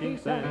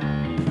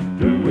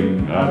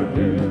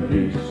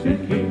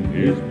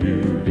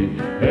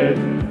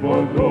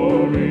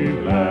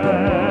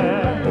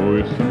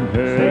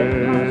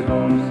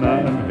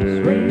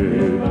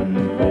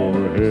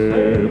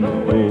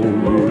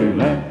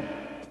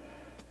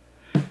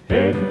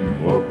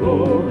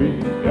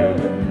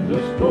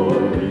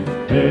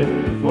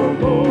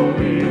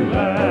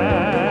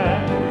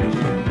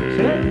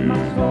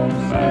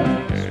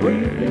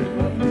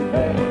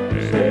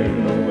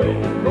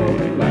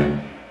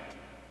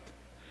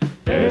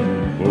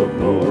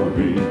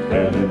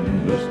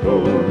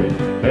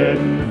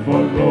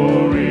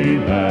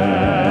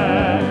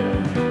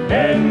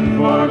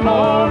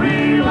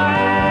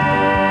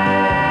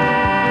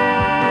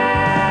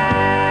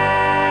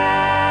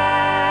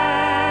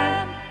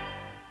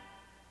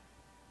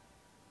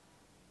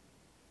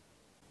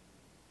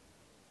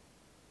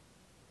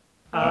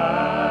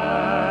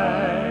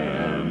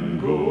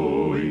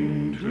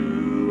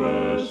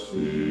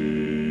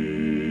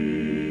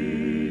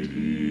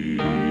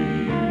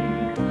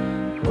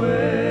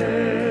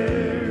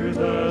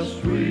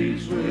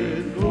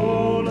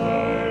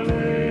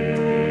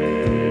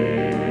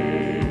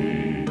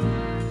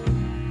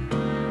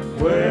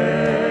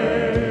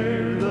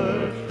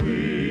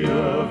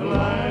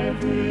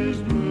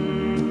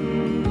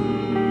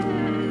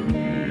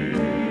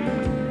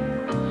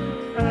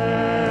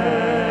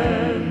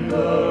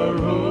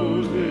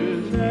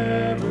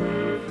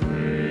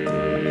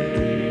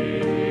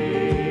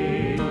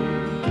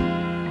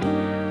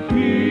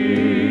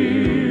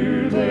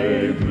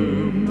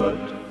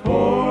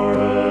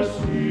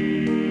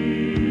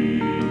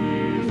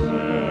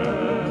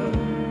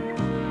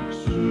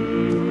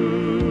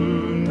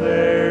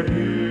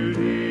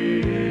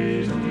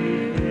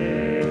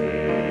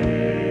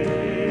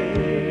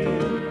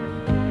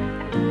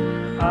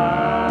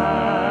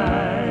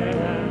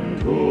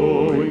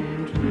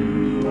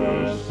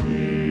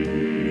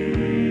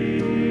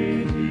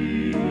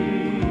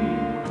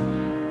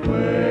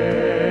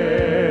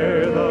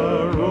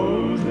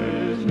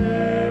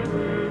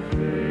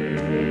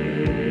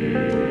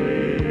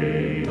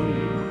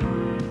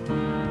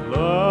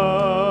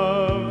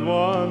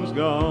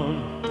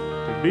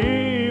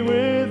be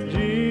with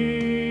Jesus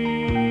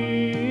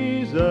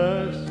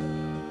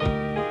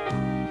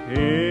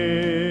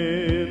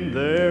in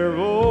their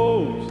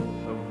robes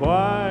of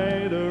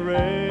white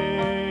array.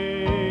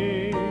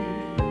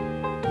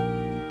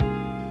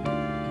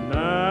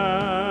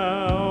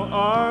 Now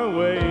are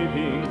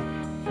waiting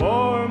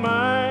for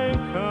my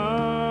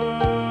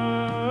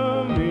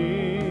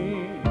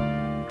coming,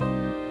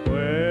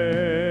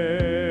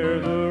 where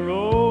the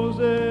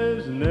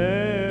roses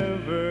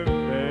never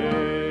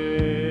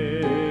fade.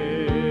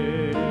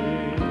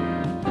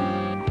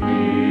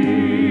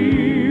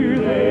 Here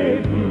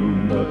they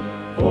bloom but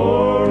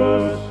for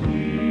a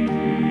season,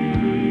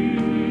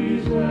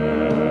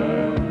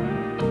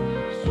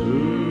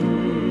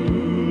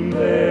 soon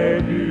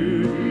their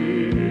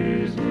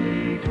beauties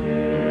decay.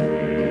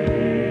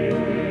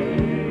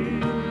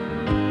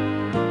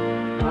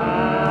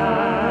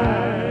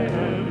 I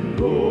am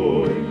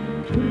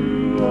going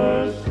to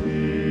a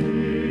city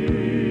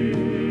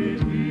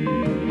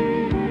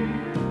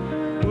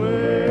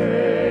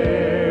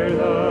where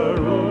the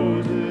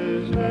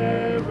roses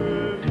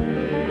never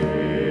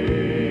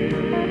fade,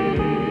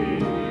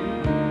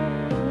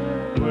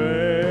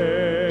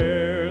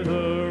 where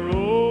the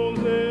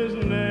roses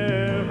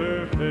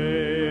never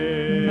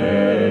fade,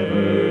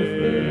 never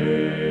fade.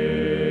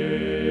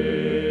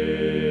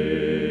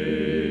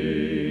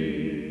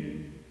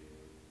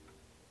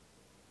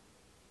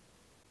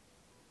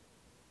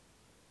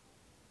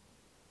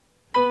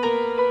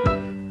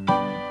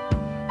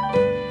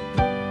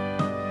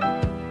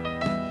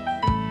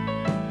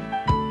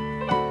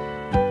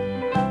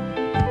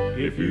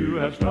 If you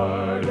have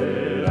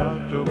started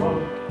out to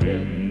walk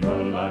in the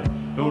light,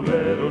 don't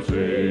let old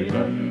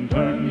Satan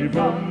turn you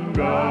from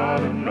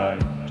God and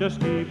right. Just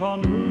keep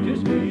on moving,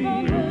 just keep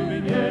on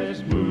moving,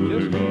 yes,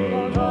 moving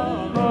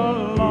along,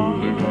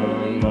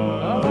 moving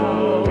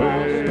along the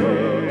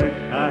way.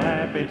 A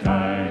happy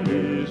time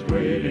is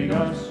waiting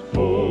us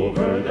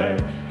over there.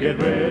 Get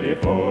ready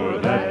for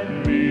that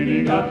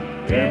meeting up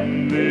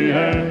in the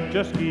air.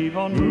 Just keep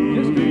on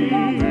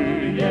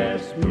moving,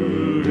 yes,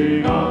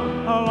 moving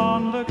on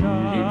along the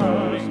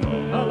gospel,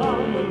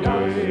 along the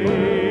gospel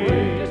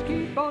way. Just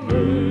keep on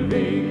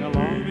moving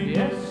along,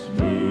 yes,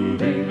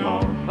 moving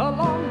on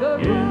along the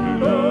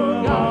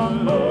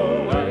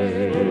gospel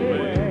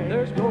way.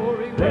 There's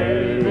glory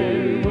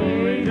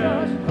waiting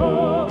just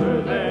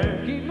over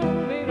there. Keep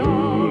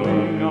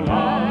moving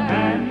along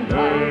and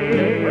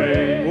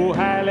pray. Oh,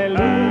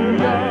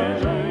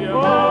 hallelujah,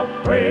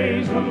 oh,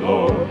 praise the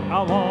Lord.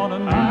 I want to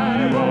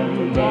meet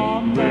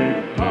on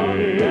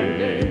that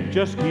day.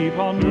 Just keep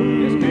on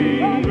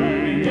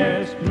moving,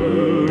 yes,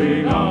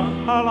 moving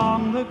on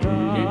along the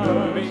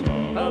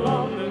gospel,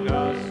 along the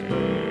gospel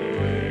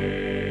way.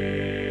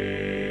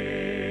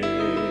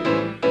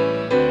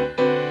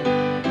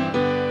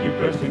 Keep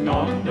pressing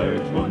on,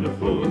 there's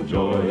wonderful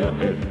joy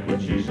ahead.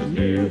 With Jesus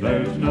near,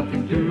 there's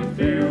nothing to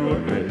fear or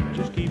dread.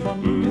 Just keep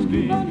on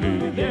moving,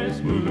 yes,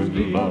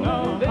 moving on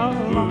along the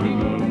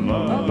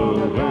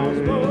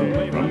gospel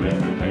way. From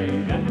every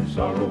pain and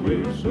sorrow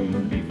we'll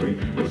soon be free.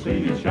 We'll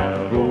sing and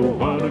shout, oh,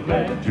 what a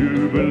glad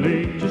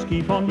jubilee. Just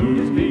keep on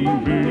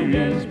moving,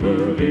 yes,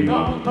 moving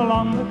on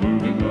along the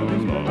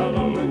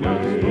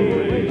gospel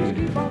way. Just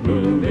keep on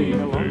moving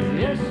along,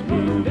 yes,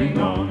 moving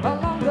on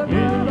along the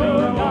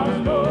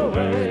gospel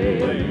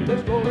way.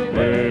 There's glory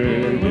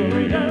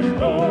waiting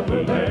just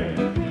over there.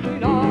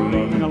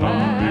 Moving along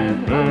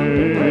and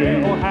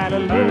pray. Oh,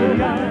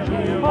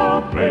 hallelujah,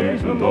 oh,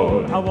 praise the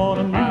Lord. I want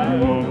to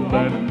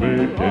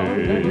meet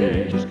that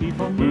day. Just keep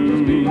on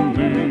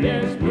moving,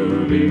 yes,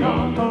 moving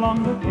on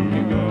along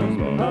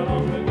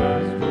the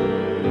gospel way.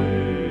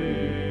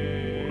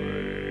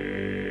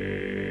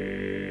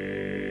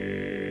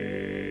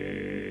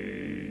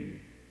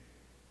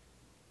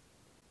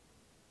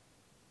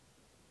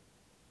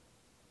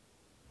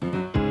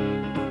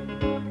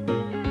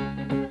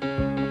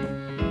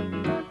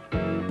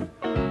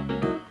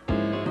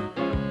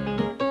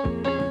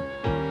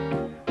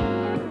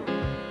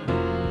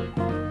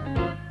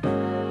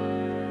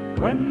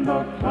 When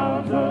the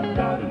clouds of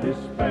doubt and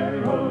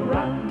despair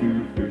around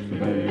you fiercely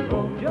may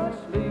roll, Just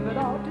leave it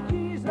all to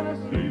Jesus,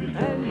 leave it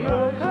to and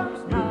He'll Christ.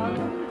 come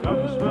smiling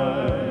Come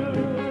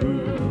smiling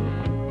through.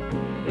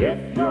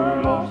 If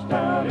you're lost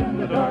out in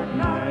the dark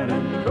night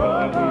and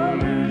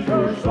trouble is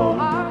your soul,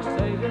 Our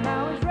Savior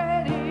now is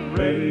ready.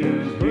 ready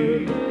is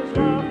He to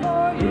do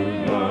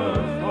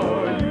love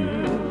for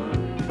you.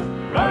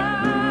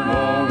 Right will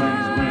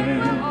always win.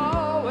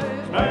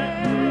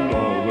 Right will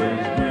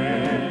always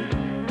win.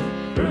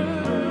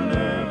 Truth will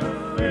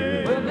never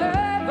fail.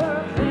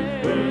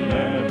 Truth will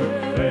never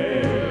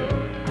fail.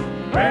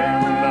 Prayer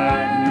will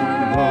lighten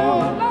your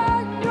load.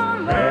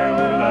 Prayer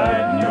will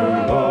lighten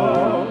your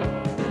load.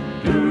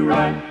 Do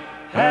right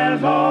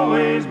has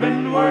always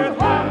been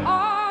worthwhile.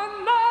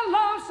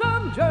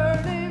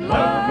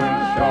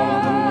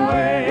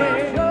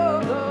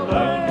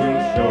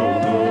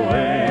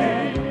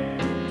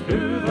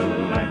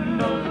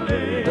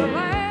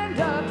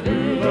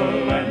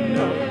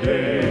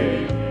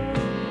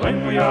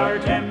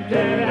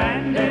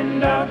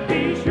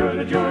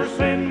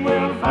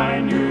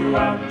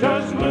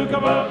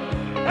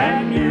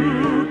 and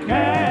you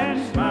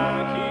can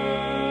smile,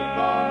 keep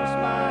on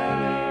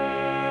smiling.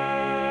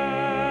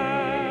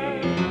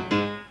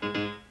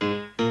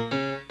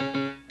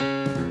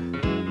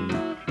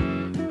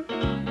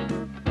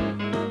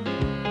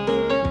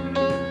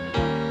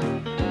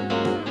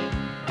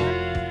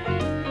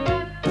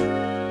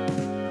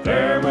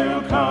 There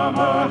will come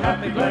a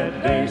happy,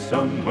 glad day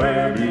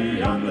somewhere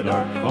beyond the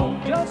dark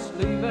foam. Just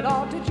leave it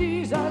all to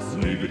Jesus.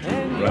 Leave it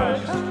to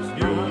Christ,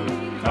 you'll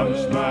come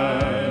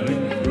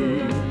smiling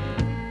through.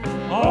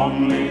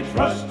 Only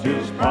trust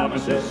His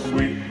promises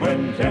sweet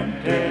when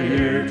tempted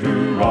here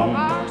to roam.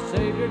 Our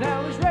Savior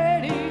now is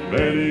ready.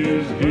 Ready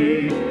is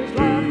He to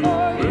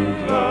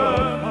prove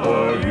love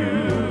for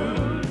you.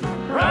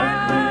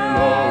 Right will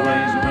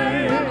always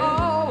win.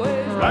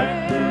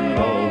 Right will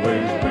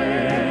always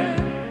win.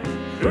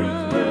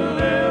 Truth will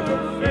never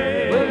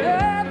fail.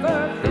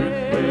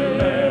 Truth will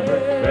never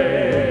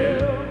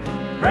fail.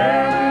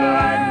 Prayer will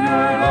lighten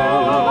your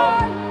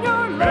load.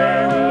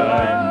 Prayer will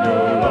lighten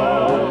your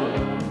load.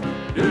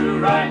 Do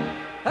right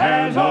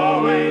has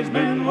always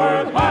been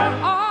worthwhile.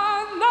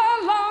 On the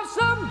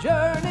lonesome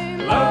journey,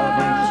 Love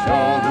will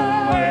show the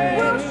way.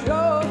 Love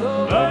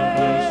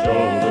will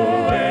show the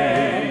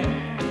way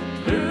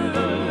to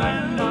the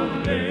land of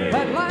day.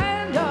 That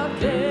land of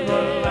day.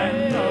 The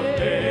land of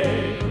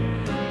day.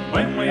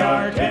 When we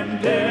are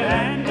tempted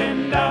and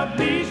in doubt,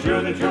 be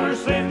sure that your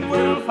sin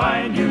will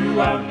find you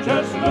out.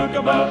 Just look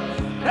above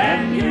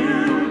and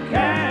you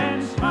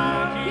can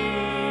smile.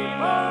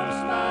 Keep on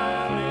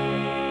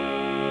smiling.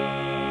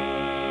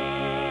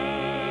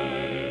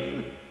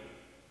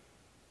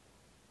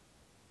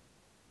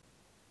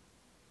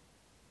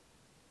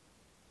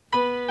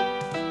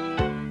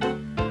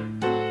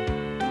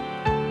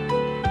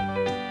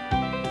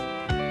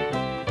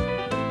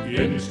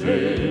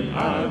 Instead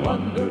I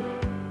wonder,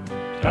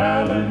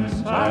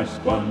 talents I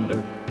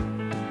squander.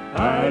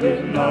 I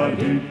did not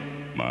heed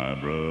My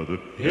brother,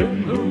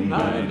 Him whom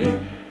I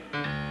did.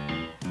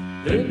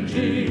 Then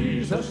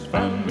Jesus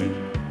found me,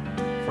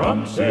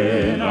 from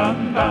sin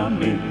unbound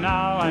me.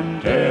 Now I'm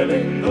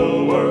telling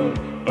the world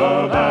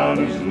about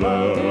His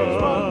love.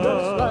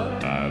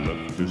 I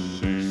love to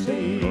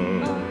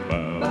sing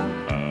about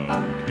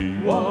our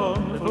King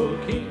Wonderful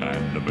King,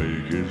 and to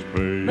make His praises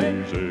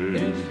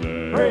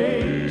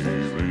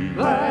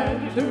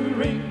glad to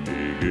ring.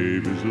 He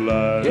gave His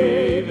life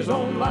Gave His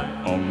own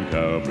life on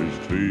Calvary's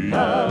tree,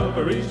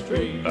 Calvary's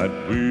tree, that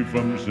we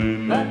from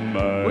sin that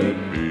might we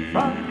be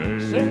from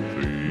made sin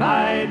free.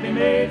 might be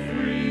made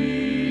free.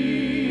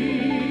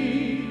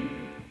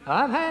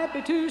 I'm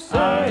happy to I am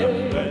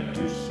say glad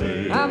to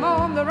say I'm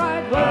on the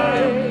right I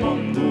am way.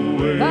 on the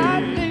way.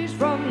 That leads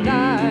from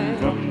night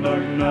From dark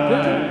to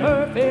night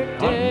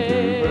perfect unto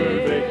day.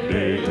 perfect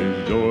day.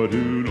 Tis joy to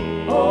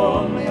know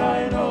Only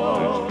I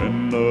know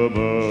friend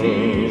above.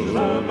 Jesus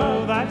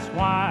above. That's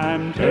why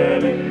I'm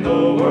telling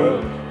the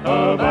world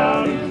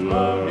about His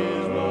love,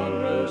 His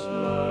wondrous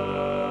love.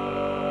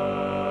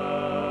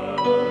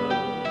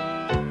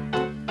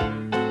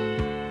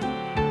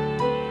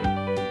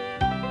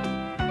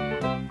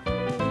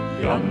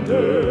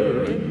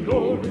 Yonder in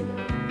glory,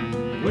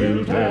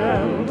 we'll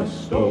tell the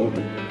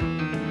story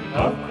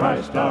of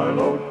Christ our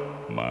Lord,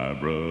 My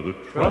brother,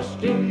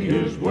 trusting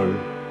His word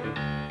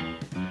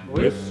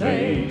with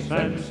saints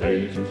and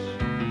sages.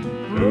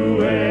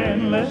 Through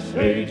endless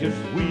ages,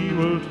 we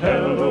will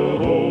tell the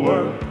whole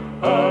world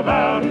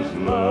about His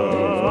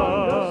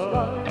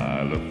love.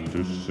 I love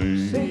to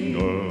sing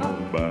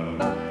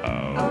about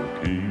our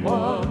King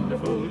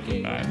Wonderful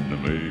King, and to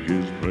make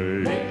His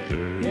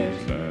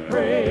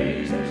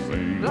praises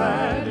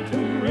glad to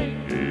ring.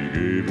 He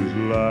gave His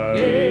life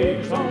Gave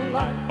His own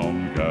life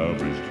on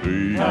Calvary's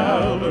tree,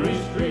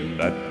 Calvary's tree,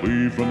 that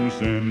we from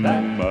sin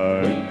that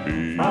might we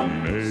be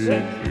from made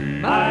sin free.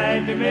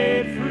 might be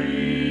made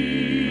free.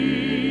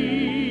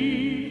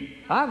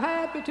 I'm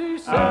happy to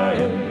say I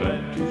am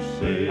glad to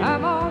say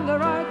I'm on the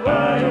right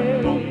I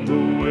am way. on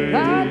the way.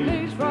 That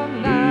leads from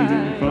Leading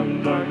night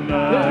from dark to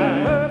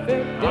night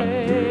perfect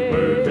unto day.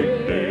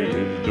 perfect day.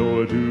 Tis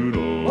joy to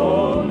know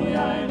Only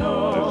I this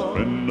know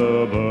friend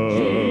above.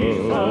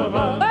 Jesus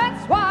above.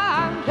 That's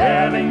why I'm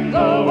Telling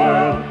the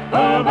world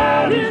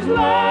about His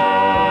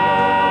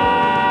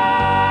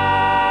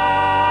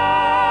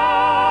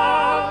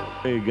love.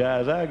 Hey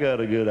guys, I got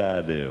a good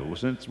idea. Well,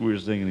 since we're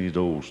singing these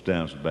old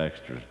Stamps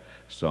Baxter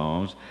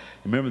songs,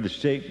 remember the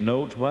shaped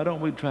notes? Why don't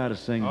we try to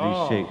sing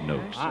these shaped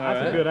notes?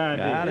 That's a good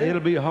idea.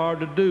 It'll be hard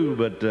to do,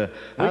 but I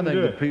can think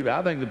do the it.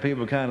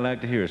 people, kind of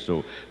like to hear it.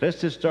 So let's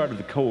just start with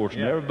the chorus,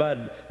 and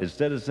everybody,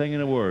 instead of singing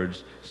the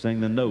words, sing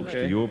the notes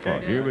to your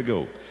part. Here we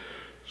go.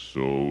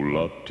 So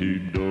la ti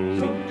do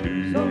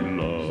ti la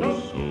so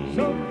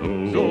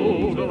do. So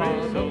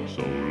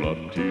la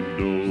ti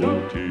do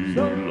ti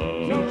la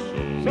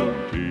so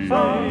ti.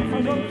 So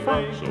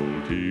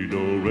ti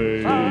do re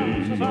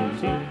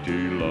ti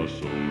la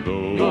so do.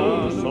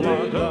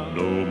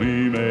 Do mi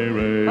me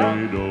re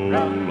do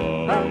la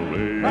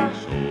re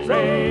so.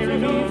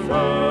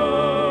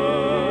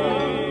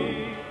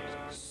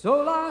 So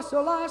la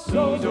sol, la,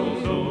 sol, do,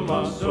 do,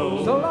 la,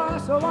 sol, sol, la,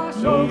 sol, la,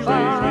 sol, re,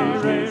 fa,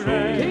 re, re,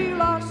 re, ti,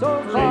 la,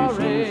 sol, fa,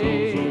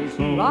 re,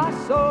 la,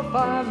 sol,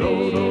 fa,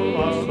 do, do,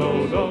 la, mi,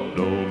 sol, do,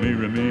 Do, mi,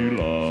 re, mi,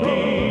 la.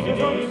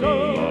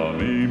 sol, La,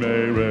 mi, me,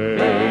 re.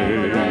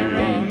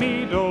 re,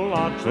 mi, do,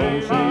 la,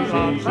 sol, si,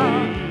 la,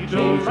 si,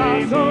 do, mi, fa,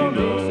 si, sol, mi, mi,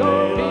 do.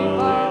 sol, mi,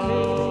 fa,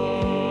 mi.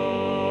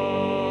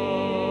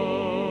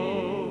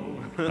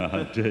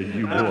 I tell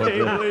you, I boy,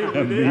 can't believe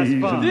them it. That's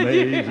B's fun. and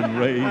A's and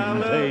Ray's I and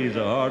love T's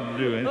are hard to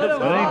do. Ain't What a that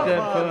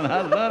fun?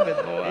 I love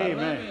it, boy. I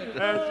love it.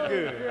 That's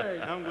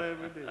good. I'm glad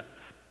we did.